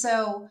 And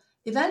so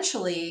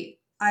eventually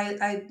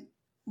I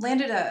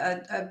landed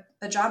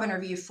a job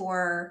interview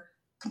for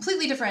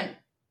completely different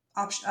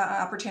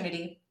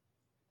opportunity,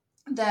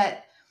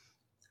 that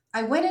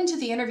I went into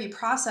the interview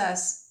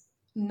process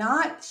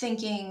not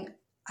thinking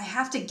I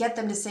have to get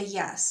them to say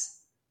yes.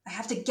 I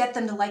have to get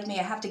them to like me.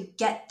 I have to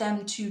get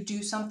them to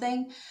do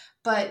something.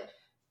 But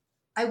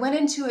I went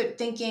into it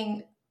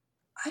thinking,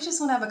 I just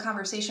want to have a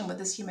conversation with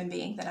this human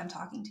being that I'm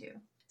talking to.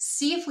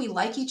 See if we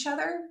like each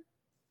other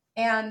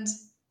and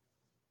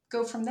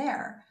go from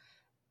there.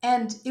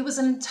 And it was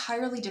an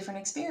entirely different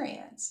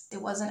experience.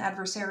 It wasn't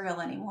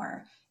adversarial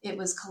anymore. It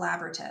was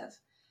collaborative.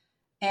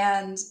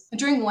 And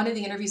during one of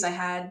the interviews I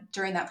had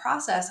during that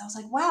process, I was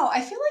like, wow,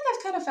 I feel like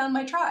I've kind of found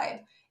my tribe.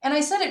 And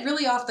I said it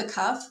really off the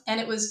cuff, and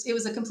it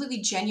was a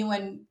completely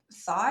genuine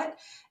thought.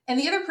 And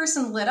the other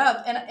person lit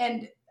up.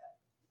 And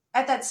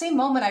at that same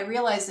moment, I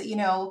realized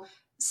that,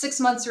 6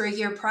 months or a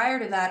year prior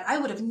to that, I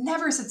would have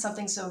never said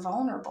something so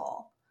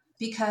vulnerable,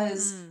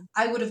 because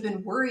I would have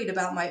been worried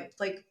about my,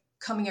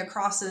 coming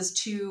across as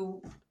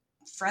too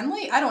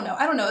friendly. I don't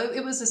know.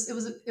 It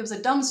was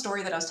a dumb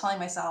story that I was telling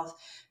myself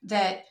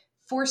that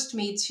forced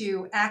me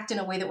to act in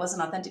a way that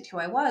wasn't authentic to who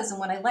I was. And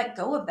when I let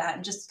go of that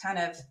and just kind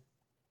of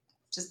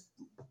just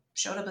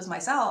showed up as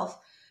myself,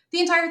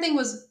 the entire thing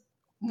was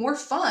more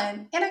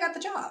fun, and I got the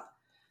job.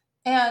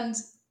 And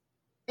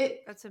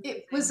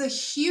it was a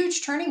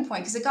huge turning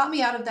point, because it got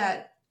me out of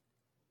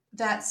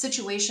that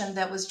situation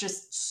that was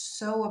just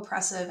so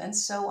oppressive and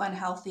so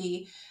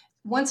unhealthy.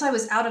 Once I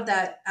was out of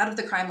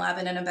the crime lab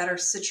and in a better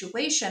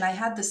situation, I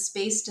had the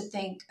space to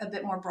think a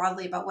bit more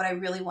broadly about what I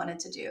really wanted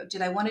to do.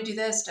 Did I want to do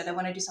this? Did I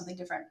want to do something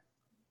different?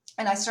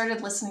 And I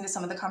started listening to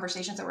some of the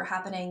conversations that were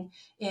happening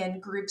in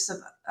groups of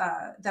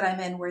that I'm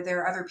in, where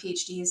there are other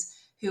PhDs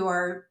who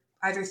are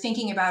either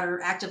thinking about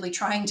or actively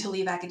trying to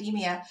leave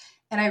academia.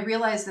 And I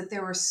realized that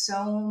there were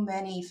so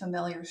many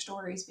familiar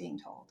stories being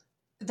told.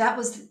 That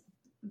was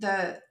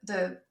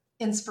the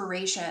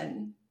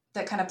inspiration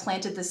that kind of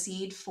planted the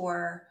seed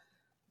for,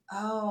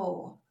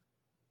 oh,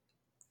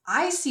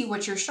 I see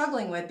what you're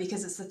struggling with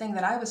because it's the thing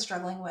that I was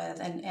struggling with.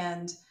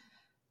 And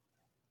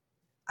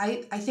I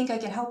think I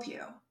can help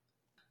you.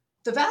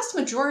 The vast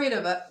majority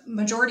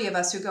of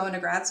us who go into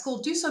grad school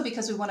do so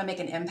because we want to make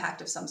an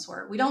impact of some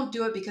sort. We don't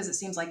do it because it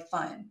seems like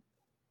fun.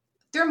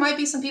 There might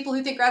be some people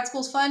who think grad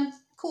school's fun.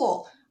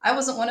 Cool. I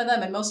wasn't one of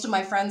them, and most of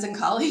my friends and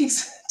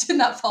colleagues did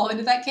not fall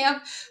into that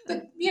camp.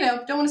 But,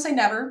 don't want to say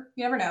never.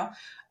 You never know.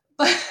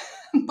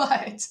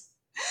 But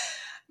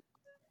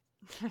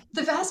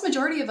the vast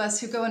majority of us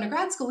who go into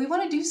grad school, we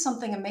want to do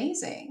something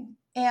amazing.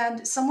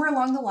 And somewhere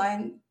along the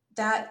line,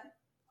 that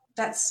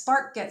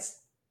spark gets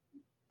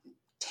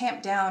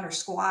tamped down or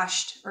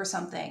squashed or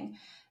something.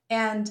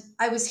 And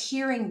I was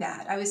hearing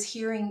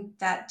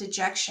that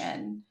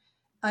dejection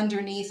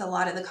underneath a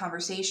lot of the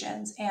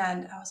conversations.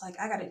 And I was like,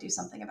 I got to do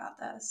something about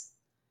this.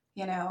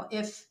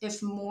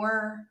 If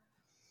more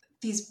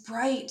these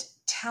bright,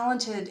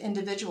 talented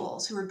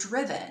individuals who are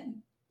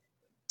driven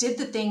did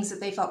the things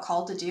that they felt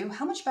called to do,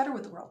 how much better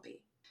would the world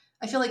be?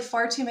 I feel like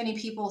far too many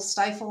people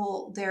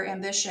stifle their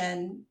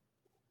ambition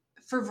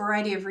for a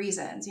variety of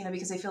reasons,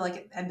 because they feel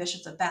like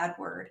ambition's a bad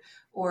word,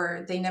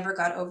 or they never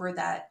got over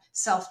that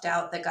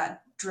self-doubt that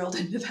got drilled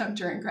into them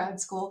during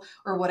grad school,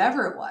 or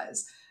whatever it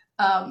was.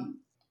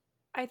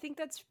 I think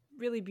that's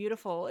really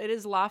beautiful. It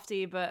is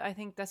lofty, but I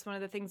think that's one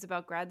of the things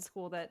about grad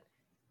school that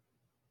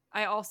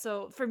I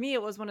also, for me,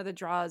 it was one of the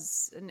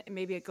draws, and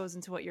maybe it goes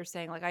into what you're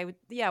saying. Like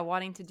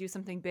wanting to do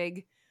something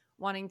big,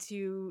 wanting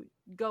to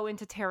go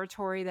into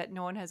territory that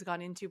no one has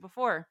gone into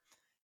before.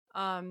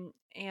 And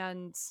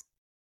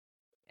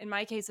in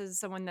my case, as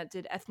someone that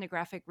did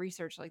ethnographic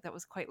research, like that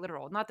was quite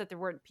literal. Not that there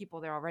weren't people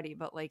there already,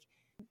 but like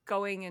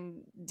going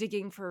and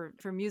digging for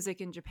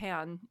music in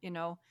Japan,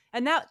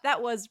 and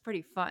that was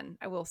pretty fun.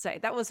 I will say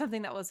that was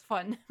something that was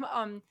fun.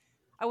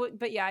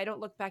 I don't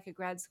look back at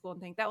grad school and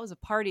think that was a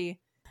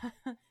party.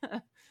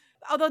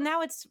 Although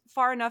now it's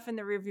far enough in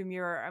the rearview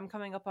mirror. I'm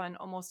coming up on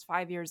almost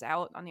 5 years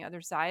out on the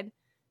other side,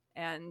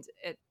 and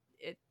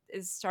it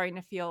is starting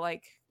to feel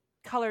like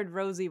colored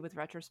rosy with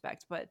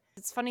retrospect. But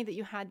it's funny that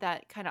you had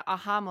that kind of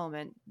aha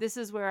moment. This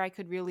is where I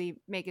could really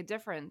make a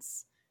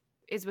difference,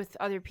 is with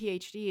other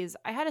PhDs.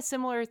 I had a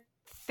similar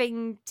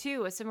thing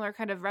too, a similar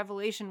kind of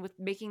revelation with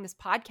making this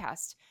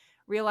podcast,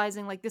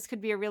 realizing like this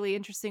could be a really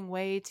interesting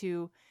way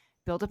to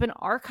build up an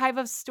archive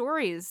of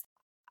stories.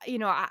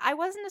 I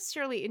wasn't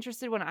necessarily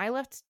interested when I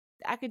left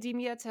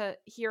academia to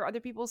hear other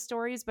people's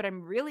stories, but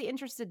I'm really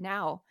interested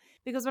now,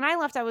 because when I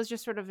left, I was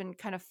just sort of in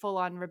kind of full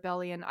on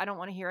rebellion. I don't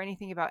want to hear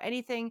anything about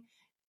anything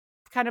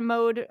kind of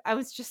mode. I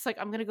was just like,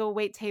 I'm going to go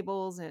wait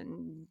tables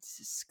and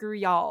screw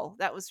y'all.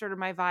 That was sort of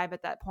my vibe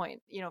at that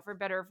point, for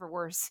better or for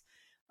worse.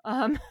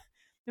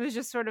 It was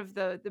just sort of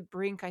the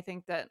brink, I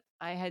think, that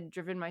I had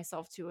driven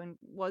myself to and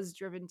was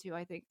driven to,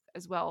 I think,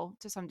 as well,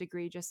 to some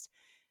degree, just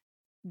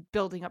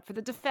building up for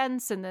the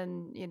defense, and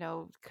then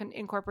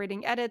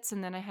incorporating edits,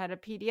 and then I had a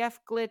PDF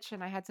glitch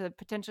and I had to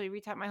potentially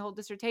retype my whole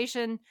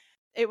dissertation.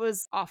 It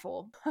was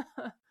awful.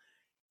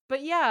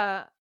 But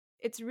yeah,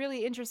 it's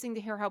really interesting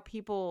to hear how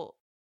people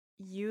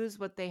use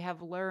what they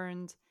have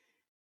learned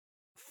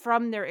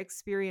from their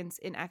experience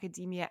in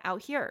academia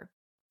out here.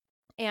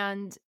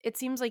 And it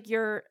seems like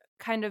you're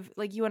kind of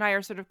like, you and I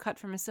are sort of cut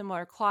from a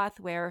similar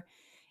cloth, where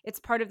it's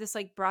part of this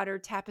like broader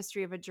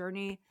tapestry of a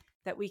journey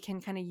that we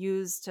can kind of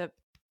use to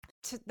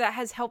that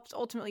has helped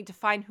ultimately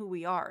define who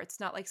we are. It's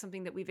not like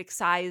something that we've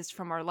excised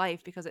from our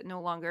life because it no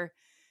longer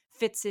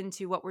fits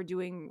into what we're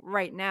doing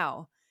right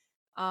now.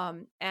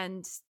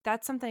 And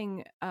that's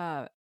something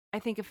I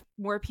think if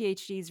more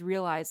PhDs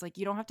realize, like,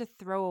 you don't have to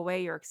throw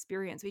away your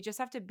experience. We just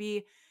have to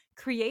be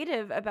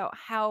creative about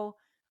how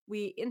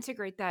we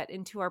integrate that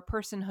into our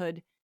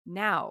personhood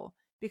now.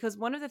 Because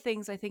one of the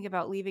things I think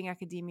about leaving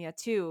academia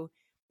too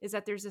is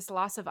that there's this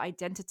loss of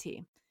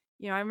identity.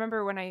 I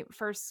remember when I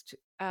first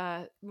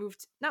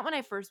moved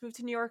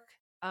to New York,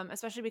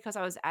 especially because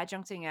I was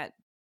adjuncting at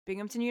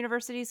Binghamton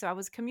University. So I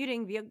was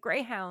commuting via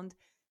Greyhound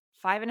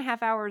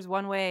 5.5 hours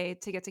one way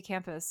to get to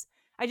campus.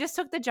 I just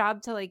took the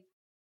job to like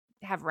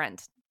have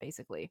rent,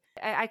 basically.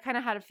 I kind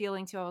of had a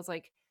feeling too. I was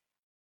like,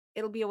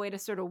 it'll be a way to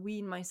sort of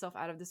wean myself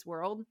out of this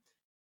world.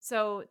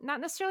 So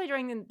not necessarily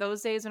during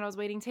those days when I was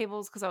waiting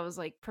tables, because I was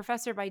like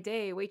professor by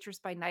day, waitress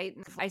by night.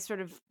 And I sort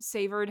of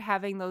savored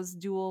having those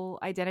dual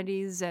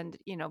identities, and,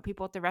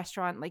 people at the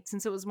restaurant, like,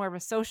 since it was more of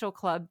a social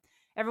club,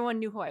 everyone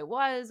knew who I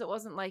was. It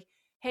wasn't like,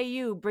 hey,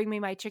 you bring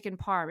me my chicken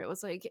parm. It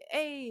was like,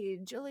 hey,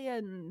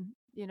 Jillian,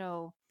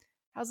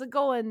 how's it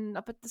going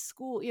up at the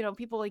school?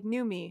 People like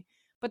knew me.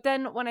 But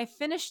then when I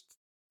finished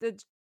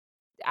the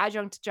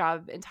adjunct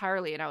job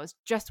entirely and I was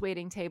just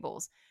waiting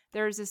tables,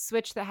 there was this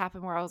switch that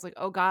happened where I was like,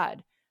 oh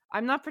God,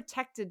 I'm not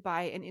protected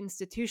by an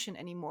institution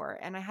anymore.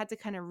 And I had to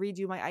kind of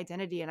redo my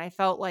identity. And I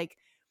felt like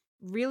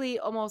really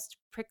almost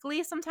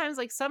prickly sometimes.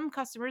 Like some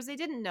customers, they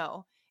didn't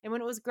know. And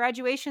when it was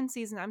graduation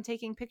season, I'm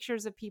taking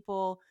pictures of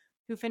people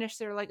who finished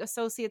their like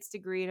associate's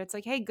degree, and it's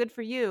like, hey, good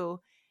for you.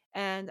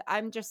 And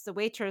I'm just the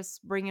waitress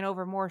bringing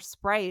over more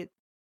Sprite.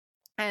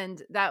 And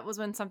that was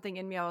when something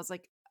in me, I was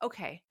like,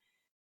 okay,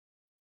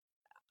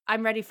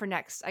 I'm ready for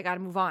next. I got to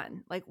move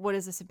on. Like, what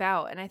is this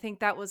about? And I think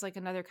that was like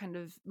another kind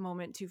of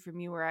moment too for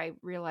me where I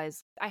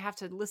realized I have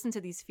to listen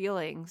to these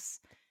feelings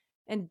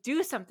and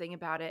do something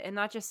about it and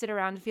not just sit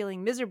around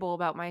feeling miserable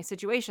about my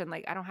situation.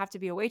 Like, I don't have to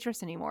be a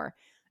waitress anymore.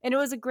 And it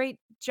was a great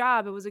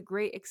job. It was a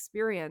great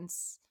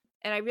experience.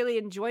 And I really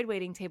enjoyed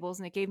waiting tables,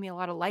 and it gave me a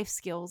lot of life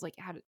skills. Like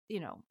how to,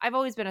 I've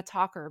always been a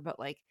talker, but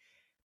like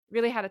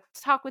really how to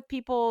talk with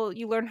people.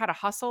 You learn how to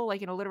hustle,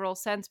 like in a literal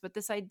sense, but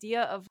this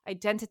idea of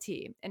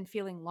identity and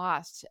feeling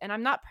lost. And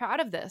I'm not proud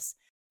of this.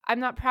 I'm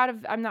not proud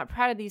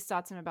of these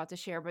thoughts I'm about to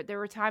share, but there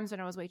were times when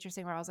I was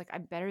waitressing where I was like,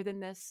 I'm better than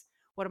this.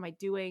 What am I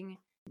doing?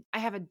 I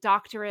have a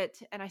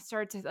doctorate, and I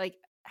started to like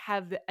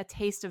have a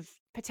taste of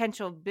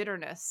potential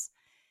bitterness.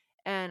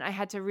 And I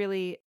had to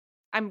really,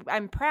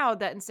 I'm proud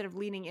that instead of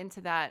leaning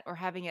into that or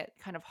having it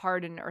kind of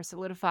harden or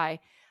solidify,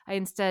 I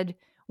instead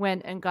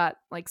went and got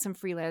like some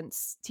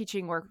freelance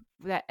teaching work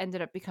that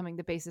ended up becoming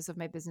the basis of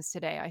my business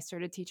today. I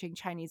started teaching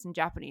Chinese and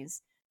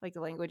Japanese, like the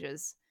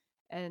languages.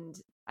 And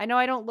I know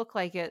I don't look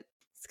like it.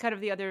 It's kind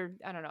of the other,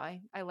 I don't know.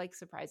 I like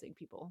surprising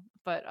people,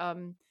 but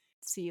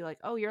see like,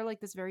 oh, you're like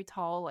this very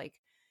tall, like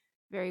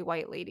very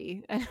white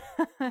lady. And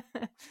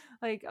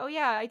like, oh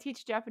yeah, I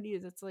teach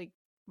Japanese. It's like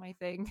my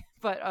thing.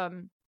 But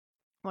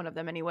one of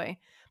them anyway.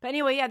 But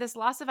anyway, yeah, this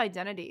loss of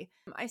identity.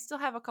 I still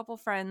have a couple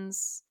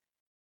friends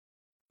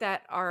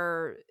that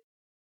are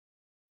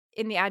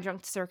in the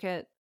adjunct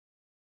circuit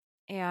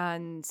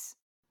and,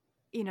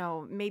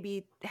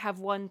 maybe have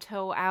one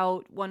toe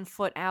out, one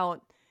foot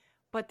out.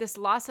 But this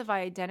loss of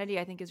identity,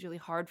 I think, is really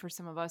hard for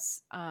some of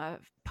us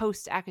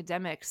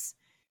post-academics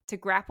to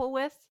grapple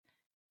with.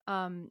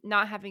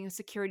 Not having a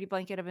security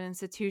blanket of an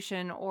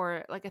institution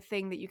or like a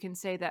thing that you can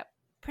say that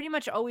pretty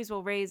much always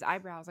will raise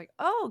eyebrows. Like,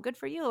 oh, good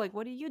for you. Like,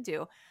 what do you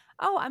do?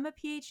 Oh, I'm a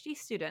PhD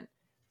student.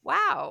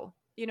 Wow.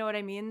 You know what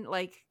I mean?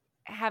 Like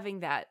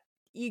having that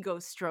ego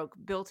stroke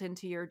built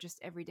into your just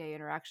everyday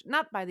interaction.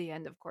 Not by the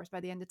end, of course. By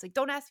the end, it's like,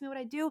 don't ask me what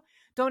I do.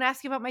 Don't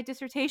ask me about my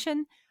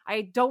dissertation.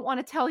 I don't want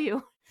to tell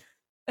you.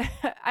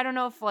 I don't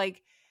know if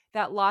like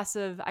that loss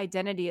of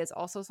identity is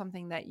also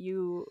something that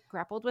you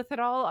grappled with at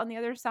all on the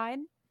other side.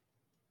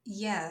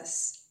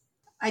 Yes.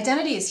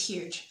 Identity is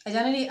huge.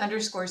 Identity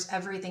underscores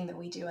everything that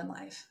we do in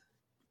life.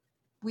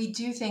 We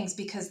do things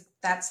because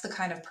that's the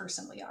kind of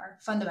person we are,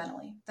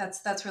 fundamentally.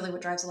 That's really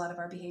what drives a lot of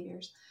our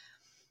behaviors.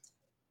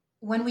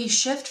 When we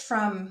shift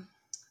from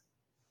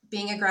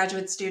being a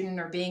graduate student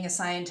or being a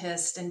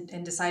scientist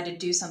and decide to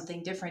do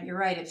something different, you're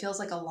right, it feels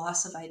like a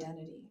loss of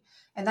identity.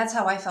 And that's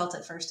how I felt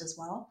at first as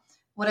well.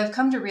 What I've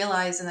come to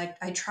realize, and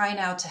I try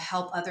now to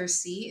help others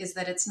see, is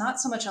that it's not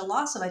so much a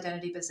loss of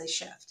identity, but it's a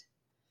shift.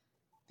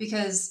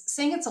 Because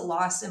saying it's a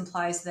loss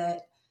implies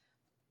that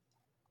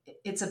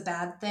it's a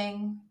bad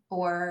thing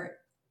or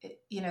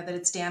that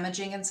it's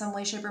damaging in some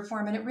way, shape, or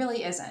form, and it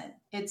really isn't.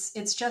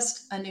 It's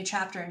just a new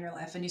chapter in your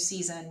life, a new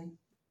season.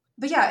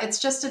 But yeah, it's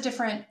just a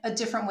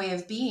different way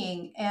of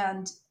being.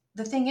 And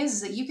the thing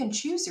is that you can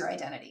choose your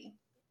identity.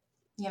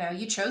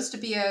 You chose to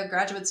be a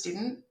graduate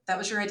student. That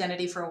was your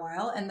identity for a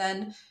while, and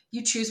then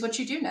you choose what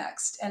you do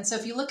next. And so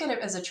if you look at it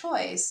as a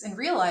choice and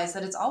realize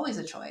that it's always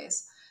a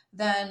choice,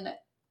 then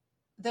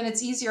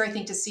it's easier, I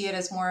think, to see it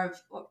as more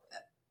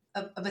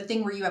of a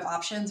thing where you have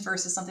options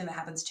versus something that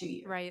happens to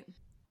you. Right.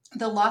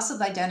 The loss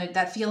of identity,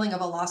 that feeling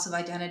of a loss of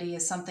identity,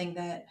 is something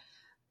that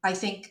I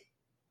think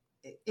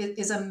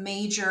is a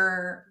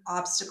major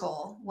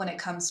obstacle when it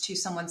comes to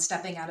someone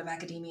stepping out of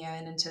academia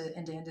and into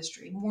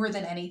industry, more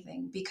than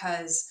anything,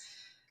 because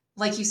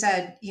like you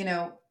said,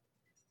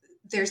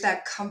 there's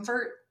that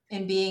comfort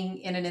in being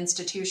in an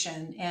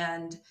institution.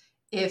 And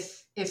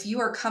if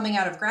you are coming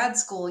out of grad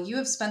school, you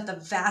have spent the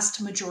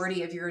vast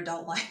majority of your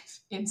adult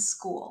life in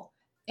school,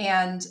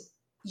 and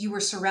you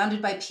were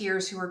surrounded by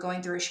peers who were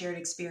going through a shared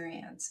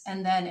experience.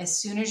 And then as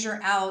soon as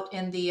you're out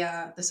in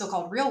the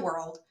so-called real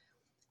world,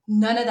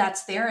 none of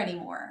that's there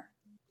anymore.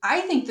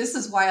 I think this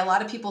is why a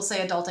lot of people say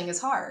adulting is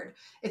hard.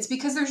 It's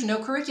because there's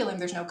no curriculum,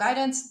 there's no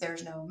guidance,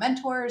 there's no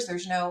mentors,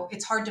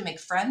 it's hard to make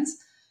friends.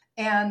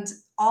 And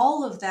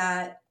all of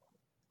that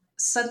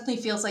suddenly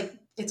feels like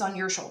it's on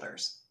your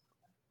shoulders.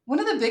 One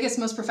of the biggest,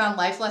 most profound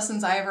life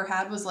lessons I ever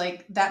had was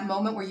like that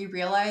moment where you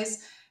realize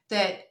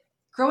that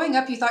growing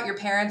up, you thought your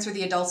parents or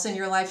the adults in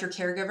your life, your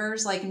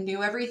caregivers, like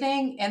knew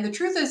everything. And the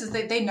truth is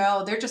that they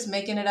know, they're just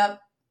making it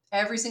up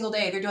every single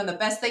day. They're doing the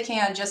best they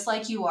can, just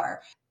like you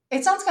are.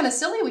 It sounds kind of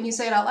silly when you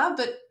say it out loud,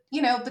 but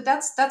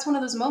that's one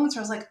of those moments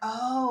where I was like,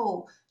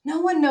 oh,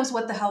 no one knows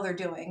what the hell they're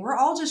doing. We're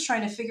all just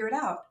trying to figure it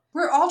out.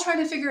 We're all trying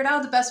to figure it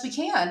out the best we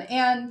can.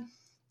 And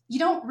you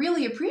don't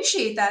really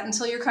appreciate that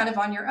until you're kind of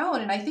on your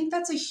own. And I think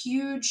that's a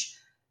huge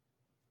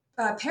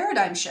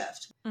paradigm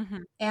shift.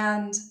 Mm-hmm.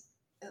 And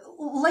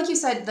like you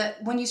said,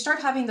 that when you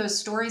start having those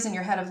stories in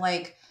your head of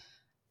like,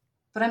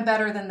 but I'm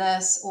better than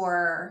this,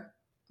 or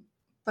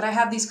but I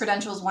have these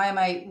credentials, why am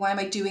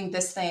I doing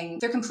this thing?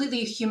 They're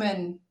completely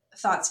human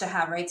thoughts to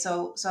have, right?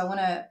 So I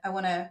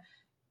want to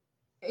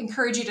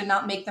encourage you to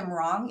not make them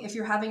wrong if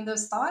you're having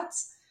those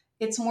thoughts.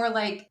 It's more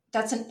like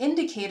that's an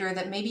indicator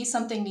that maybe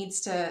something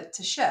needs to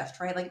shift,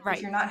 right? Like if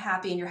Right. you're not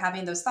happy and you're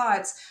having those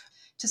thoughts,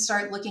 to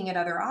start looking at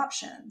other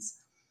options.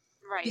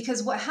 Right.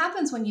 Because what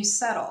happens when you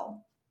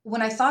settle,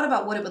 when I thought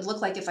about what it would look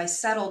like if I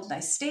settled and I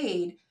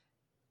stayed,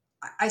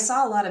 I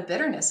saw a lot of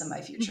bitterness in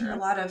my future, a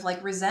lot of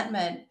like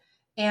resentment,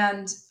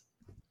 and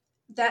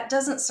that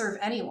doesn't serve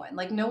anyone.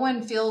 Like no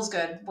one feels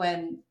good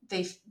when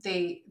they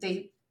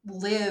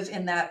live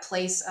in that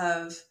place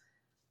of,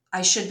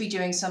 I should be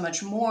doing so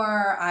much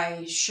more.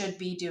 I should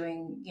be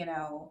doing, you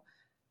know,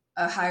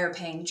 a higher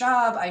paying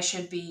job. I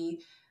should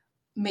be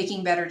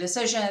making better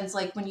decisions.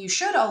 Like when you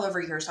should all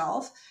over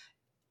yourself,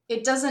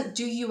 it doesn't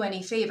do you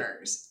any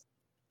favors.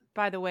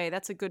 By the way,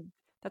 that's a good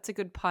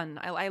pun.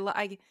 I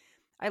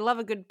love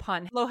a good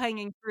pun. Low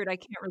hanging fruit. I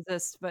can't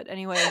resist. But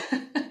anyway,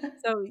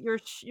 so you're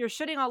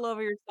shitting all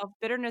over yourself.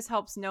 Bitterness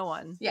helps no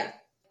one. Yeah.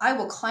 I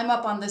will climb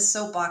up on this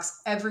soapbox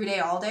every day,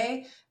 all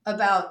day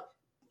about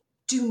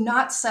do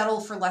not settle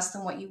for less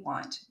than what you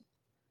want.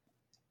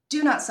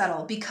 Do not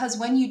settle, because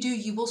when you do,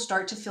 you will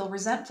start to feel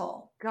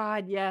resentful.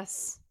 God,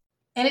 yes.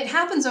 And it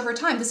happens over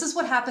time. This is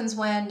what happens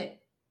when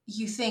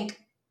you think,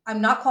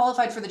 I'm not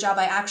qualified for the job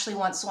I actually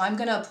want, so I'm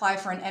going to apply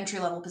for an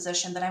entry-level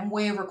position that I'm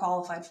way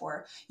overqualified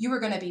for. You are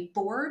going to be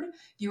bored,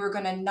 you are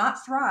going to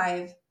not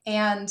thrive,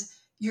 and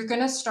you're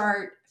going to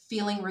start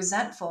feeling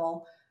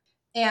resentful,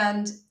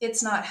 and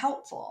it's not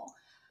helpful.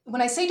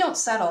 When I say don't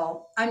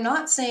settle, I'm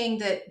not saying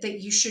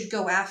that you should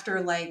go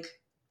after like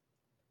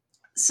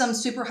some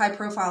super high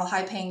profile,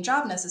 high paying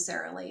job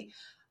necessarily.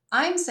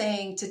 I'm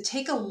saying to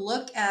take a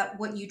look at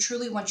what you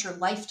truly want your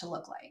life to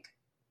look like.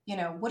 You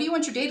know, what do you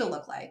want your day to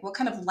look like? What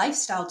kind of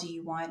lifestyle do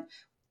you want?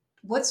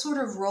 What sort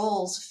of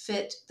roles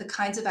fit the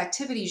kinds of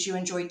activities you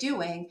enjoy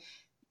doing?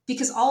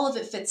 Because all of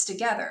it fits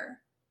together.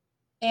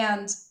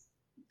 And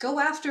go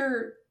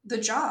after the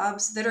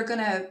jobs that are going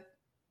to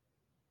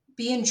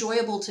be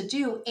enjoyable to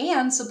do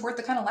and support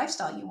the kind of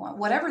lifestyle you want,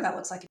 whatever that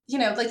looks like. You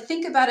know, like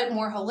think about it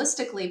more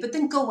holistically, but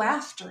then go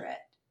after it.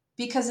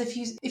 Because if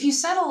you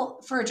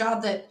settle for a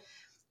job that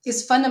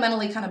is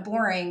fundamentally kind of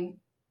boring,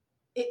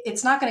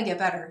 it's not going to get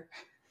better.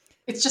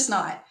 It's just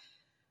not.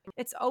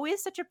 It's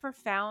always such a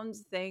profound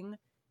thing.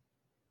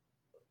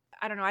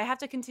 I don't know. I have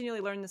to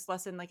continually learn this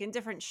lesson, like in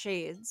different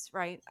shades,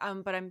 right?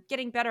 But I'm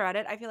getting better at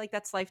it. I feel like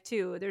that's life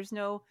too.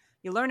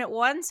 You learn it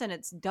once and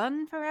it's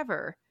done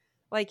forever.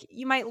 Like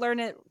you might learn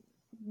it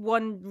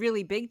one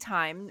really big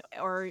time,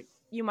 or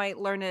you might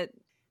learn it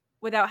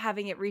without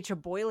having it reach a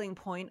boiling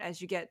point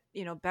as you get,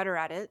 better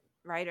at it,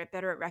 right? Or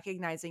better at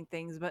recognizing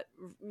things, but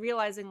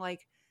realizing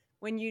like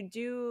when you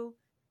do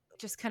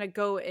just kind of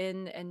go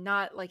in and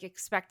not like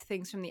expect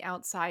things from the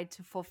outside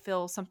to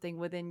fulfill something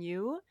within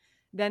you,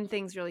 then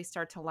things really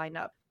start to line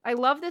up. I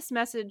love this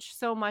message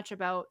so much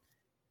about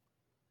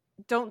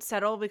don't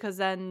settle, because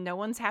then no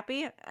one's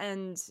happy.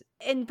 And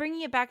in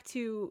bringing it back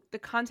to the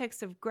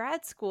context of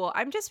grad school,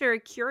 I'm just very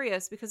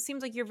curious, because it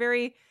seems like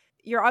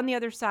you're on the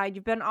other side.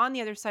 You've been on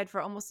the other side for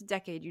almost a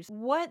decade.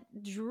 What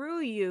drew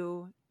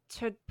you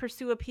to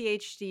pursue a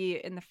PhD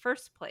in the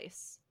first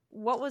place?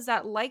 What was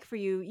that like for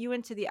you? You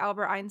went to the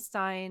Albert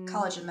Einstein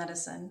College of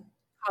Medicine.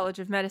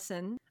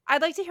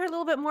 I'd like to hear a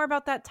little bit more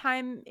about that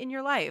time in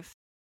your life.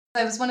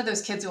 I was one of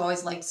those kids who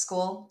always liked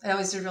school. I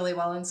always did really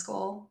well in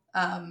school.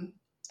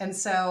 And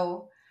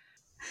so,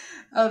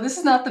 this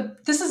is not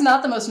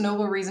the most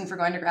noble reason for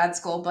going to grad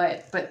school,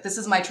 but this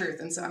is my truth,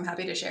 and so I'm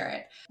happy to share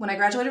it. When I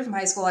graduated from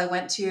high school, I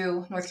went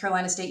to North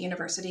Carolina State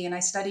University, and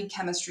I studied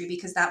chemistry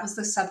because that was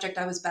the subject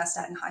I was best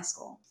at in high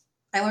school.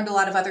 I learned a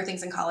lot of other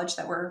things in college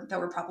that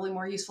were probably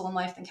more useful in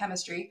life than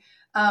chemistry.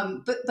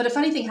 But a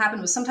funny thing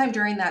happened was sometime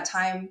during that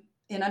time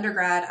in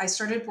undergrad, I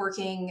started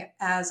working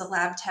as a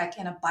lab tech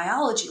in a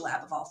biology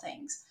lab of all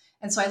things.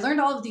 And so I learned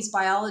all of these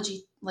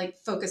biology like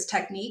focused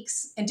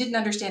techniques and didn't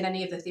understand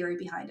any of the theory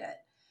behind it.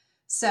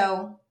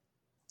 So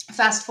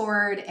fast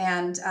forward,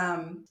 and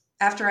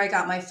after I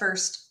got my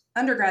first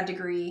undergrad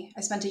degree,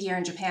 I spent a year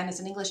in Japan as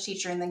an English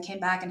teacher and then came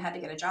back and had to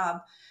get a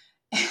job.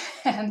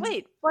 And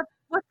wait, what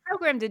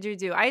program did you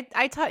do?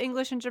 I taught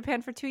English in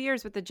Japan for 2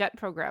 years with the JET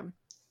program.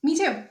 Me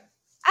too.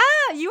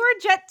 Ah, you were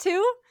JET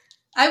too?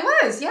 I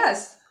was,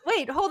 yes.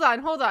 Wait, hold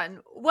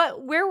on.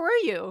 Where were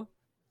you?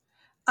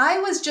 I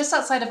was just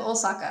outside of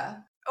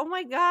Osaka. Oh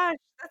my gosh,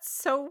 that's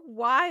so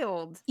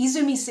wild.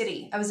 Izumi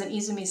City. I was in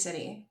Izumi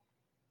City.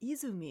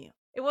 Izumi.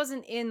 It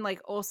wasn't in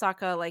like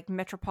Osaka, like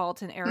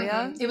metropolitan area.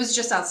 Mm-mm. It was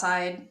just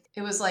outside.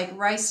 It was like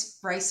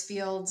rice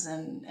fields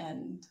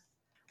and.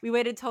 We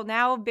waited till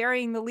now,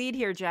 burying the lead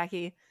here,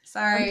 Jackie.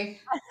 Sorry.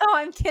 No,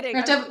 I'm kidding.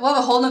 We'll have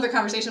a whole nother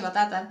conversation about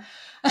that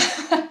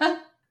then.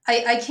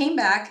 I came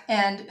back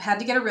and had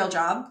to get a real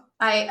job.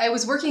 I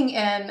was working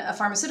in a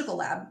pharmaceutical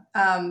lab,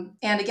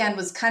 and again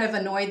was kind of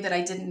annoyed that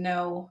I didn't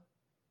know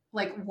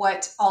like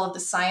what all of the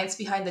science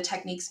behind the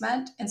techniques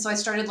meant. And so I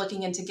started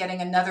looking into getting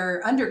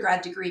another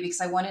undergrad degree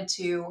because I wanted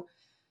to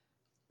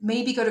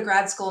maybe go to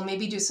grad school,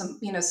 maybe do some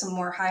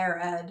more higher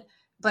ed,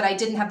 but I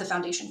didn't have the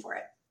foundation for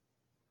it.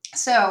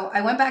 So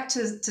I went back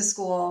to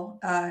school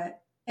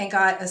and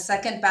got a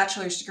second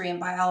bachelor's degree in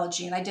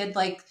biology. And I did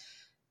like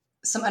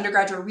some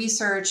undergraduate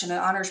research and an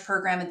honors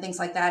program and things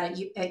like that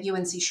at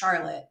UNC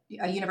Charlotte,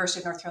 University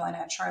of North Carolina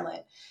at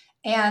Charlotte.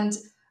 And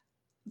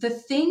the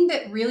thing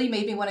that really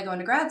made me want to go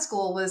into grad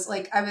school was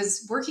like I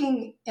was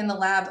working in the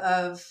lab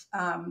of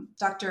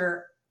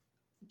Dr.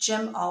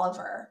 Jim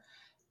Oliver.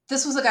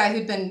 This was a guy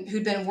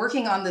who'd been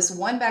working on this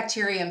one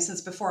bacterium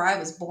since before I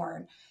was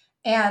born.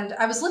 And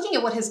I was looking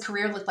at what his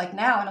career looked like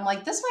now, and I'm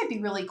like, this might be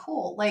really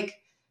cool. Like,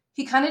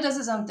 he kind of does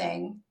his own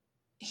thing.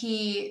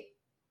 He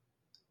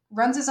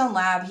runs his own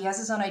lab. He has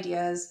his own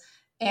ideas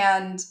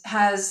and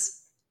has,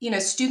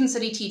 students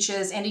that he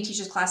teaches, and he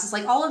teaches classes.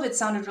 Like, all of it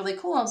sounded really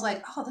cool. I was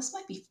like, oh, this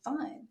might be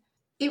fun.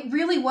 It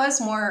really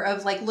was more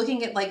of like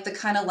looking at like the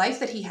kind of life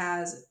that he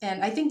has.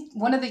 And I think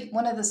one of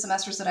the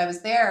semesters that I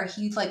was there,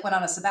 he like went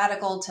on a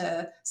sabbatical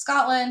to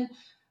Scotland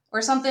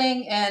or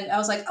something. And I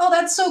was like, oh,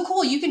 that's so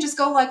cool. You can just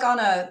go like on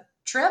a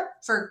trip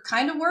for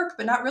kind of work,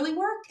 but not really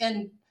work.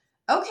 And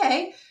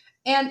okay.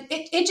 And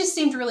it just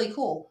seemed really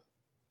cool.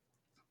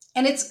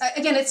 And it's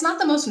not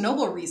the most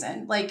noble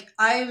reason. Like,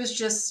 I was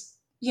just,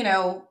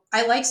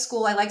 I like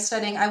school. I like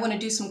studying. I want to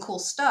do some cool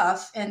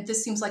stuff. And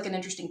this seems like an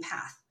interesting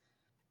path.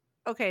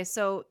 Okay,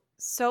 so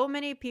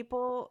many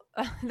people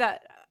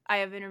that I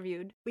have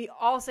interviewed, we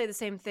all say the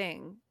same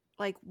thing.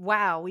 Like,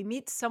 wow, we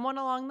meet someone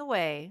along the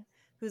way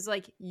who's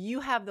like,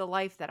 you have the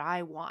life that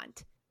I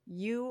want.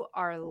 You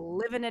are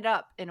living it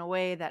up in a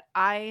way that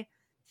I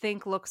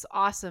think looks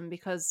awesome,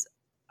 because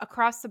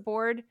across the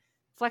board,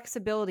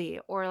 flexibility,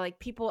 or like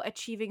people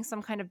achieving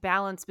some kind of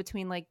balance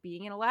between like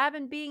being in a lab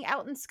and being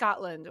out in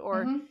Scotland,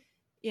 or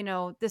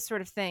this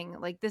sort of thing.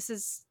 Like, this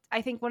is,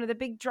 I think, one of the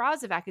big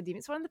draws of academia.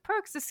 It's one of the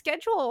perks. The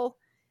schedule,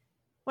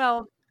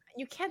 well,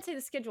 you can't say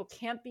the schedule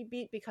can't be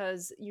beat,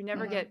 because you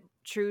never get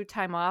true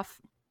time off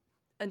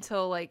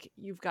until like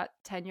you've got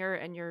tenure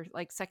and your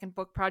like second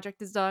book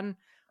project is done,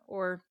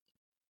 or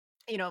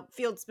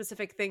field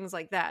specific things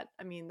like that.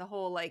 I mean, the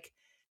whole like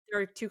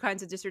there are two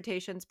kinds of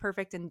dissertations,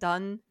 perfect and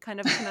done kind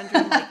of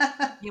conundrum. Like,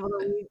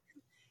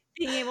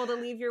 being able to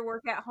leave your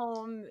work at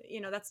home,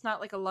 that's not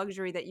like a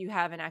luxury that you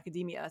have in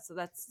academia. So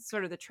that's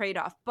sort of the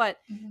trade-off. But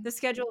the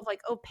schedule of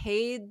like,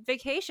 paid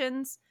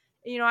vacations,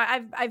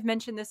 I've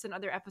mentioned this in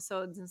other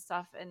episodes and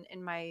stuff. And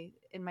in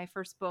my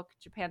first book,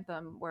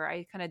 Japanthum, where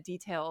I kind of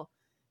detail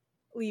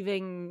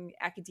leaving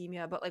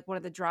academia, but like one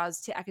of the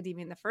draws to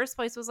academia in the first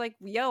place was like,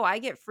 I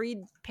get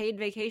free paid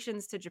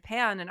vacations to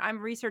Japan, and I'm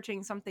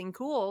researching something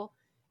cool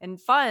and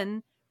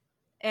fun.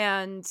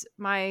 And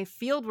my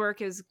field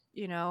work is,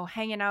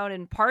 hanging out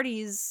in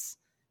parties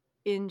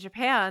in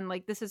Japan.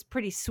 Like, this is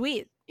pretty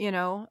sweet,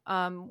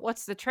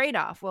 what's the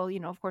trade-off? Well,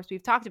 of course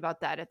we've talked about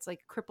that. It's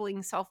like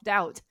crippling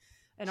self-doubt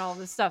and all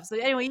this stuff. So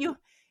anyway,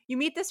 you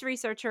meet this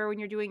researcher when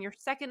you're doing your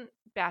second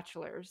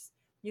bachelor's.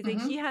 You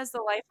think he has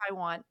the life I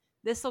want.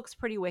 This looks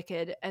pretty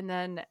wicked. And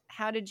then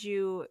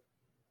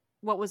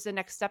what was the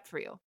next step for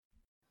you?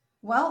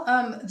 Well,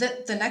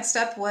 the next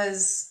step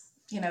was,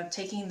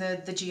 taking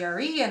the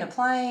GRE and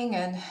applying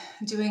and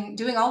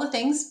doing all the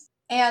things.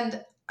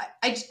 And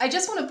I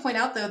just want to point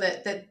out though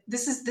that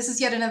this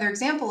is yet another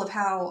example of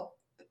how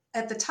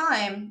at the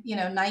time,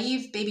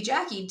 naive baby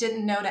Jackie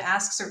didn't know to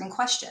ask certain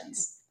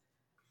questions.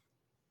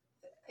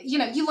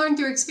 You learn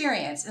through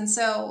experience. And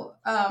so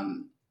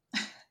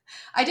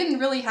I didn't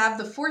really have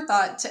the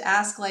forethought to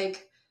ask,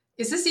 like,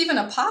 is this even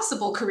a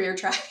possible career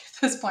track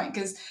at this point?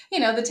 Because,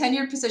 the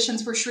tenured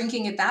positions were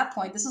shrinking at that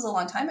point. This was a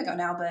long time ago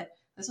now, but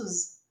this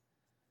was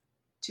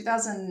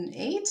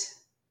 2008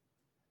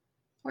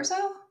 or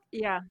so.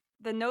 Yeah.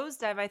 The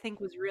nosedive, I think,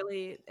 was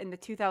really in the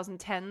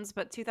 2010s,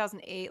 but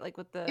 2008, like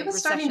with the it was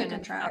recession starting to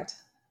contract.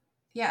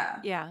 Yeah.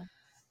 Yeah.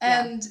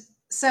 And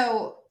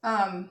so,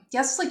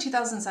 it's like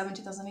 2007,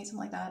 2008, something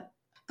like that.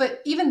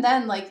 But even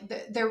then, like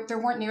there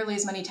weren't nearly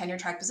as many tenure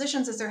track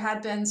positions as there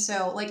had been.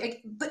 So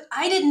but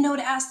I didn't know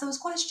to ask those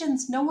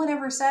questions. No one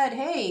ever said,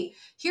 hey,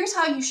 here's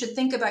how you should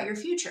think about your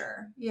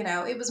future.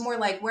 It was more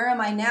like, where am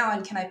I now?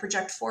 And can I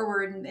project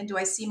forward? And do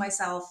I see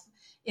myself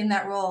in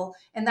that role?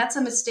 And that's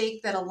a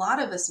mistake that a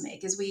lot of us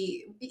make, is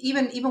we,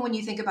 even when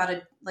you think about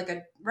a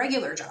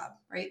regular job,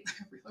 right?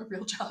 A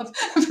real job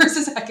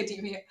versus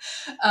academia.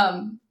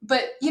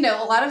 But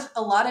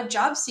a lot of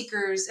job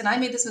seekers, and I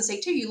made this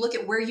mistake too, you look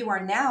at where you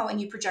are now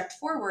and you project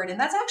forward, and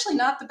that's actually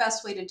not the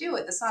best way to do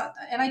it. That's not,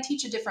 and I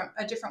teach a different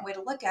way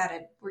to look at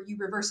it, where you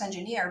reverse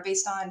engineer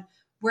based on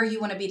where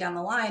you want to be down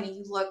the line, and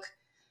you look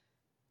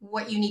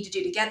what you need to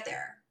do to get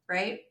there,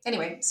 right?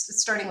 Anyway,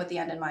 starting with the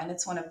end in mind.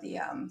 It's one of the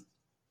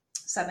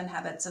 7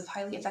 Habits of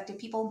Highly Effective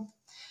People.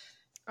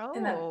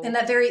 Oh. In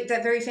that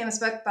very famous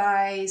book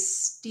by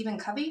Stephen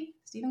Covey,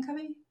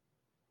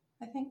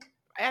 I think.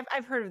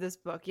 I've heard of this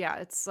book. Yeah,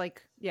 it's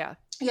like, yeah.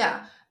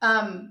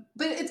 But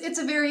it's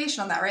a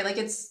variation on that, right? Like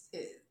it's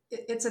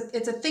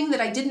a thing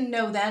that I didn't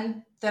know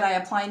then that I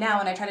apply now,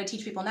 and I try to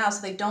teach people now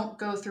so they don't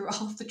go through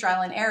all of the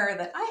trial and error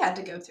that I had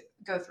to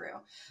go through.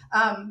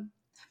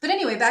 But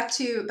anyway, back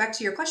to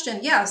your question.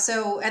 Yeah.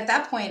 So at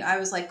that point, I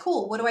was like,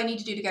 cool. What do I need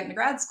to do to get into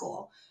grad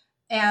school?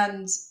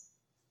 And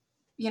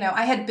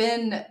I had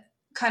been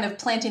kind of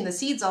planting the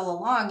seeds all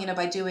along,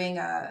 by doing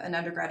an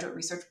undergraduate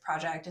research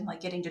project and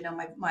like getting to know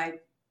my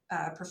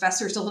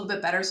professors a little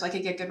bit better so I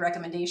could get good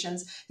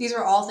recommendations. These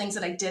were all things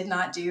that I did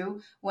not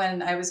do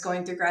when I was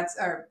going through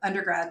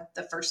undergrad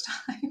the first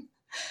time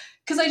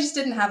because I just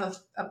didn't have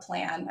a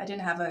plan. I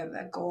didn't have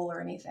a goal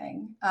or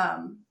anything.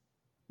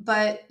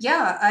 But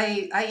yeah,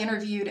 I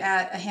interviewed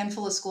at a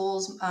handful of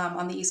schools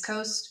on the East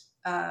Coast,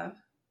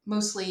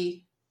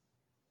 mostly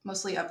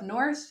up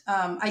north.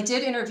 I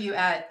did interview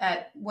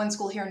at one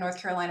school here in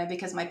North Carolina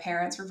because my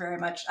parents were very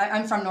much,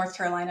 I'm from North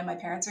Carolina, my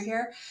parents are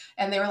here,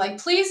 and they were like,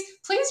 please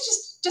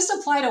just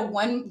apply to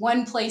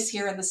one place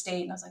here in the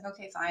state. And I was like,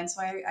 okay, fine.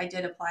 So I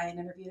did apply and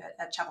interviewed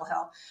at Chapel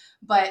Hill,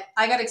 but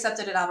I got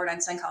accepted at Albert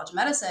Einstein College of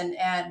Medicine.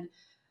 And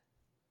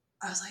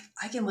I was like,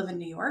 I can live in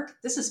New York.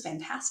 This is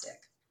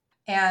fantastic.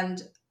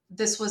 And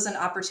this was an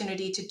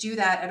opportunity to do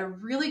that at a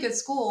really good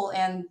school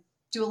and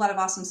do a lot of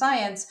awesome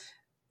science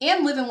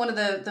and live in one of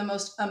the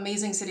most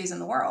amazing cities in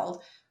the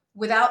world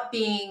without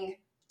being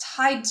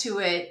tied to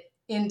it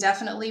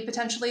indefinitely,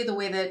 potentially, the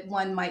way that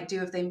one might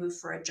do if they move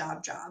for a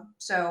job.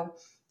 So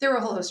there were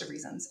a whole host of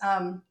reasons.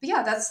 But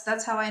yeah,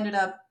 that's how I ended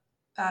up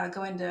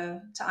going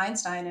to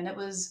Einstein. And it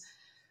was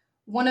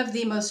one of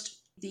the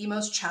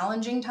most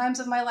challenging times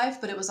of my life,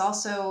 but it was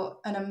also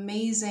an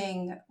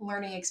amazing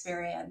learning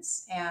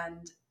experience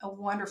and a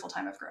wonderful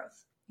time of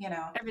growth,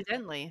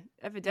 Evidently.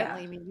 Yeah.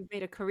 I mean, you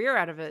made a career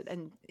out of it,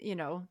 and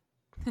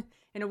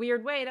in a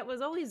weird way, that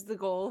was always the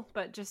goal,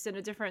 but just in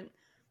a different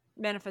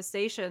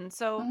manifestation.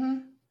 So Mm-hmm.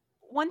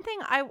 one thing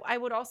I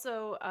would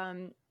also,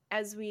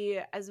 as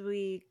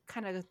we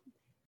kind of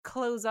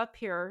close up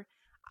here,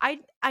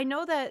 I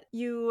know that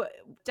you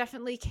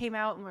definitely came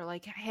out and were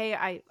like, hey,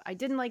 I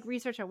didn't like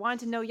research. I wanted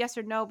to know yes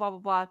or no, blah, blah,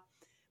 blah.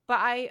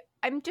 But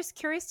I'm just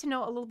curious to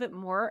know a little bit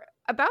more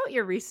about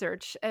your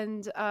research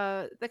and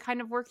the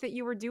kind of work that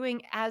you were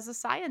doing as a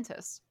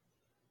scientist.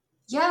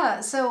 Yeah,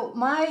 so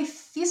my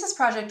thesis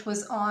project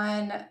was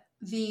on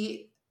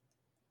the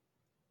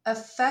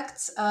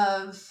effects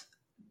of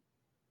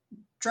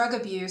drug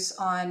abuse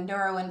on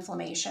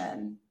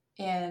neuroinflammation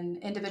in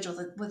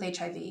individuals with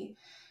HIV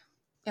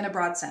in a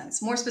broad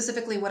sense. More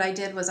specifically, what I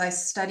did was I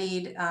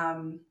studied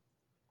a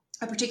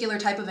particular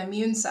type of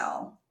immune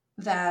cell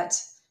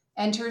that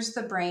enters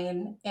the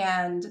brain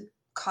and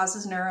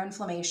causes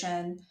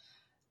neuroinflammation,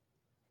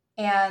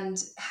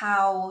 and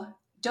how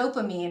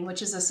dopamine,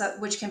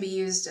 which can be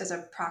used as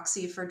a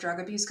proxy for drug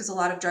abuse, because a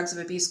lot of drugs of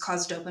abuse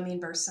cause dopamine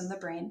bursts in the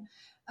brain.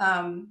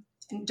 And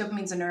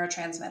dopamine's a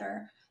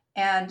neurotransmitter,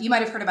 and you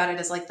might have heard about it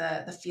as like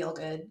the feel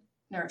good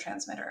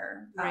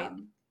neurotransmitter, Right.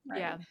 right?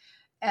 Yeah.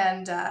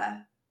 And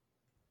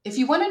if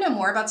you want to know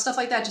more about stuff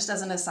like that, just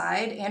as an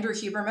aside, Andrew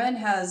Huberman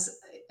has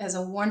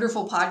a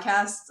wonderful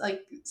podcast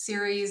like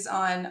series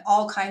on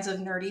all kinds of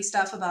nerdy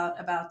stuff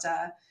about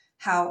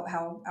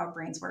how our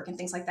brains work and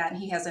things like that.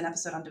 And he has an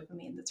episode on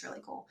dopamine that's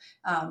really cool.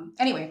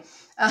 Anyway,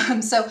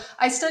 so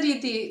I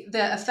studied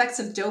the effects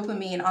of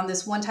dopamine on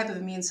this one type of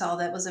immune cell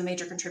that was a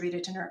major contributor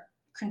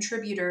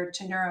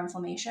to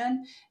neuroinflammation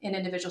in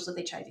individuals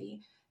with HIV.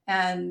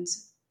 And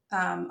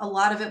a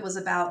lot of it was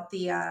about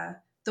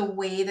the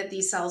way that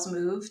these cells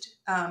moved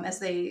as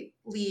they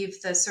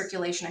leave the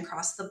circulation and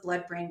cross the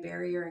blood-brain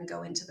barrier and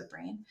go into the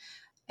brain.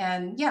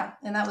 And yeah,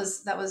 and that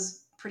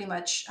was pretty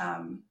much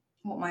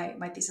what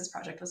my thesis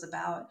project was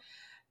about.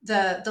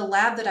 The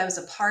lab that I was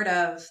a part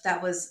of,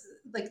 that was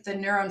like the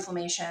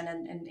neuroinflammation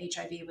and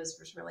HIV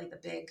was really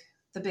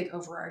the big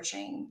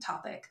overarching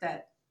topic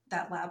that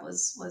lab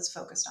was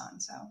focused on.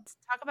 So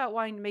Talk about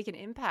wanting to make an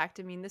impact.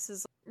 I mean, this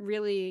is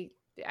really,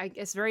 I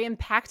guess, very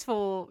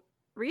impactful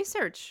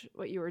research,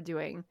 what you were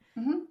doing.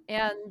 mm-hmm.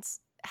 And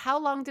how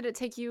long did it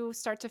take you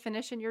start to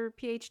finish in your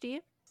PhD?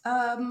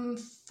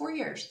 4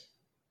 years.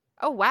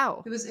 Oh,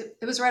 wow.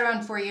 It was right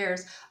around 4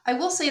 years. I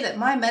will say that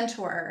my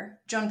mentor,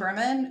 Joan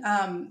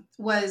Berman,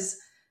 was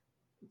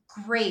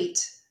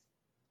great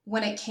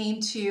when it came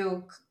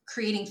to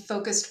creating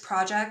focused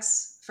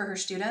projects for her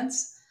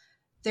students.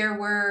 There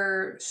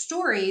were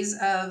stories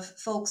of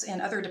folks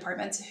in other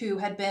departments who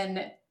had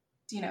been,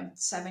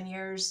 7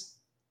 years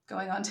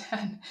going on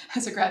 10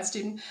 as a grad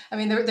student. I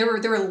mean, there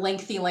were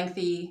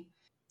lengthy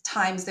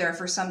times there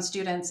for some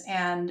students,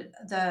 and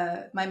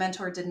my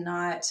mentor did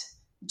not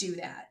do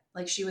that.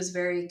 Like, she was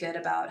very good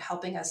about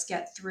helping us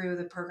get through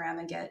the program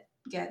and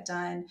get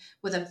done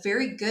with a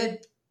very good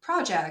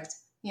project.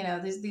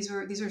 These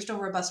were still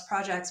robust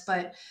projects,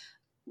 but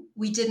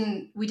we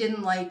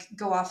didn't like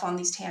go off on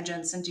these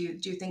tangents and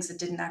do things that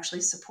didn't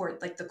actually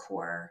support like the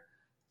core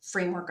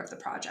framework of the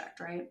project,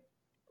 right?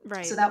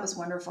 Right. So that was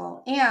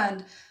wonderful.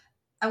 And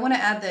I want to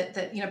add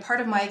that part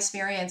of my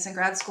experience in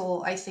grad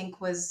school, I think,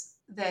 was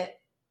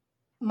that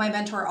my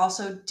mentor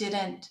also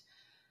didn't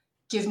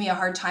give me a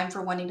hard time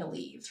for wanting to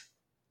leave.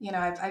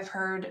 I've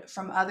heard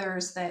from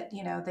others that,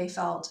 they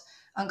felt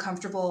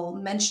uncomfortable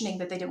mentioning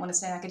that they didn't want to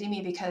stay in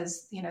academia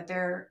because,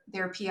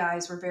 their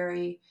PIs were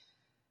very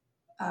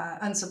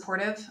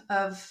unsupportive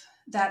of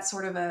that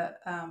sort of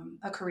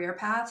a career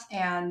path.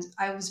 And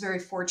I was very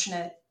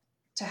fortunate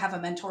to have a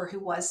mentor who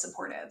was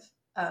supportive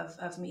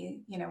of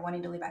me,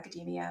 wanting to leave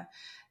academia.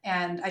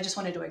 And I just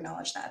wanted to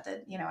acknowledge that,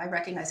 I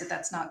recognize that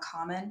that's not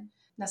common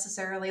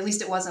necessarily. At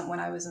least it wasn't when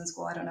I was in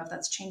school. I don't know if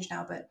that's changed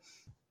now, but,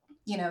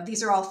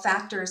 these are all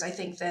factors, I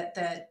think,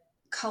 that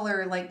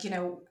color,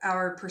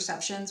 our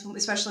perceptions,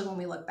 especially when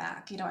we look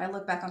back. I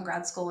look back on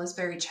grad school as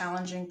very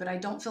challenging, but I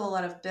don't feel a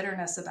lot of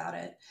bitterness about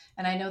it.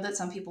 And I know that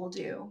some people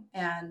do.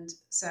 And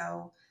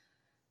so,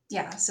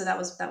 so that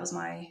was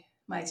my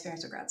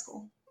experience with grad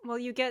school. Well,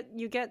 you get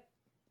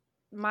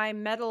my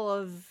medal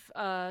of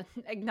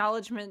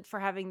acknowledgement for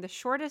having the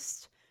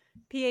shortest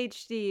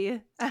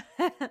PhD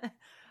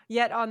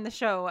yet on the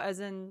show, as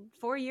in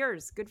 4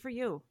 years. Good for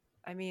you.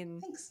 I mean,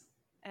 Thanks.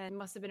 And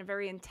must have been a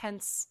very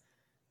intense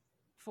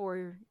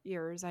 4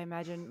 years, I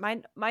imagine.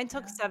 Mine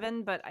took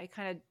 7, but I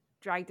kind of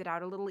dragged it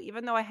out a little,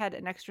 even though I had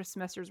an extra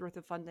semester's worth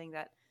of funding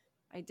that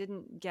I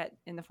didn't get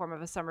in the form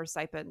of a summer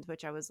stipend,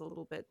 which I was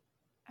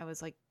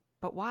like,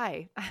 but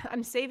why?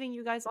 I'm saving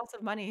you guys lots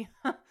of money.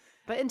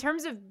 But in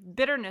terms of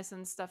bitterness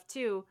and stuff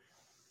too,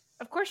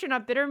 of course you're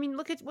not bitter. I mean,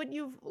 look at what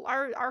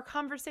our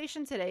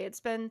conversation today.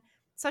 It's been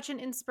such an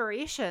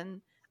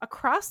inspiration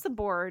across the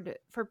board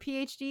for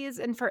PhDs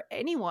and for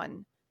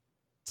anyone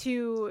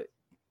to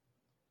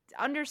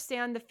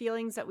understand the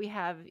feelings that we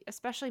have,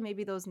 especially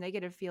maybe those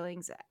negative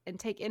feelings, and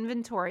take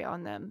inventory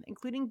on them,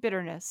 including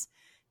bitterness,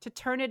 to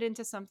turn it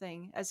into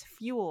something as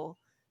fuel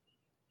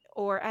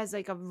or as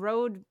like a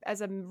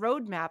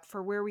roadmap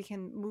for where we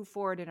can move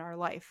forward in our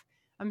life.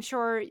 I'm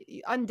sure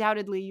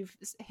undoubtedly you've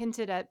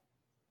hinted at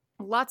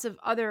lots of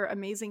other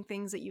amazing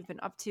things that you've been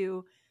up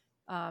to,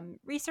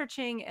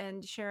 researching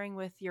and sharing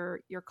with your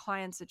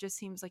clients. It just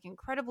seems like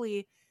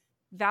incredibly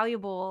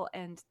valuable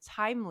and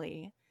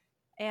timely.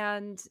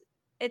 And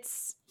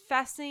it's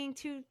fascinating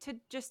to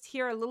just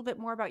hear a little bit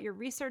more about your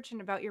research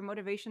and about your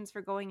motivations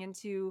for going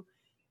into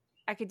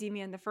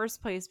academia in the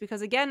first place.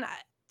 Because again,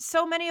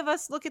 so many of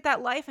us look at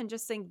that life and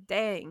just think,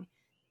 dang,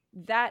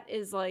 that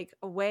is like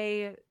a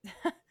way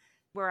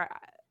where,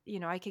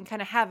 I can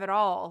kind of have it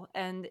all.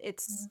 And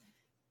it's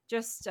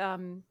just,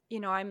 I'm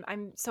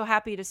so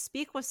happy to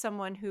speak with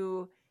someone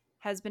who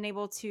has been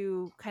able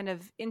to kind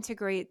of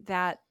integrate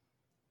that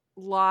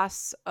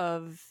loss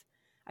of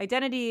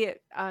identity,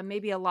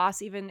 maybe a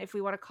loss, even if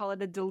we want to call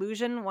it a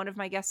delusion. One of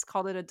my guests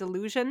called it a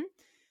delusion,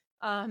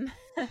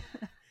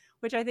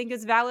 which I think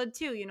is valid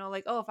too.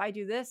 Like, oh, if I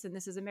do this and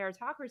this is a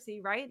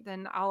meritocracy, right,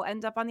 then I'll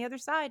end up on the other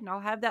side and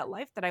I'll have that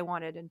life that I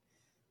wanted. And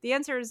the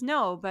answer is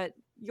no. But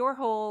your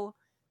whole,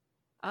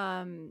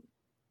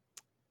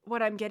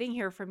 what I'm getting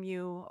here from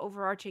you,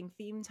 overarching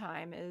theme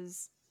time,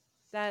 is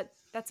that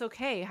that's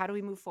okay. How do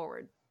we move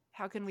forward?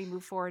 How can we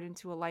move forward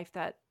into a life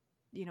that,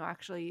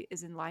 actually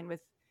is in line with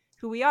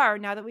who we are,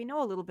 now that we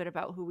know a little bit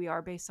about who we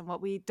are based on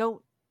what we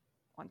don't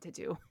want to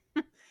do?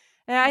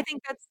 And I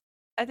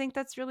think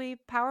that's really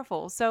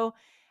powerful. So,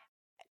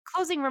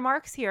 closing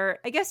remarks here.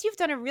 I guess you've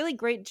done a really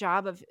great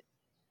job of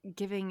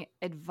giving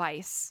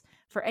advice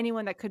for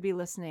anyone that could be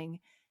listening.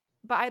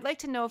 But I'd like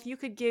to know if you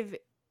could give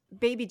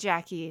baby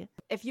Jackie,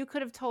 if you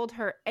could have told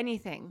her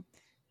anything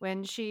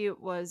when she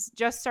was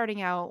just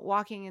starting out,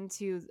 walking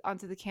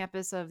onto the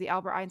campus of the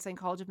Albert Einstein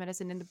College of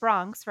Medicine in the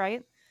Bronx,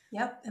 right?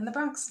 Yep, in the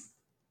Bronx.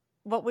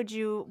 What would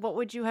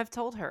you have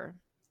told her?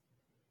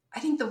 I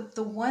think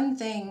the one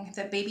thing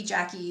that baby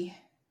Jackie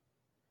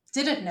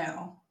didn't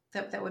know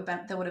that would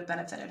have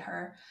benefited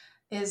her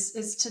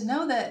is to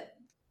know that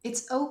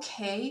it's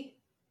okay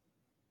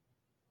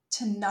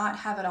to not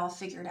have it all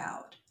figured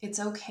out. It's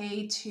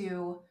okay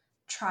to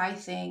try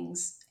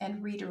things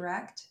and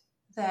redirect.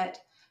 That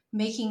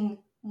making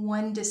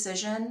one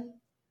decision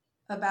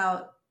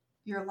about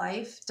your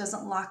life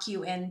doesn't lock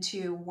you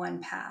into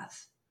one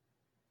path.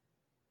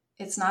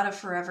 It's not a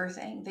forever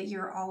thing, that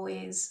you're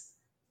always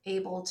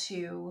able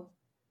to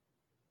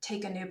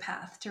take a new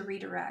path, to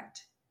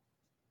redirect,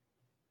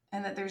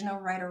 and that there's no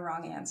right or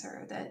wrong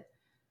answer,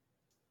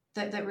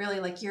 that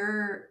really, like,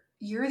 you're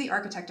the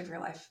architect of your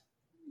life.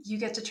 You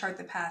get to chart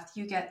the path.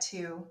 You get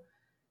to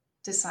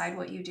decide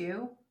what you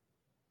do,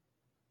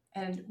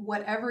 and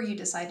whatever you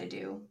decide to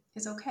do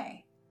is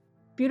okay.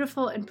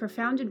 Beautiful and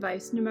profound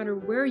advice, no matter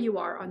where you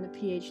are on the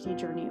PhD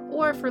journey,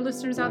 or for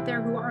listeners out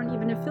there who aren't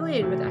even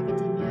affiliated with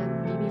academia,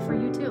 maybe for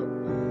you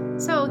too.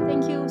 So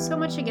thank you so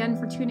much again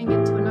for tuning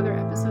in to another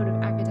episode of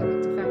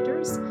Academic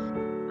Defectors.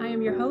 I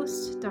am your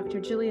host,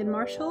 Dr. Jillian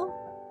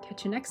Marshall.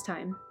 Catch you next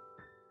time.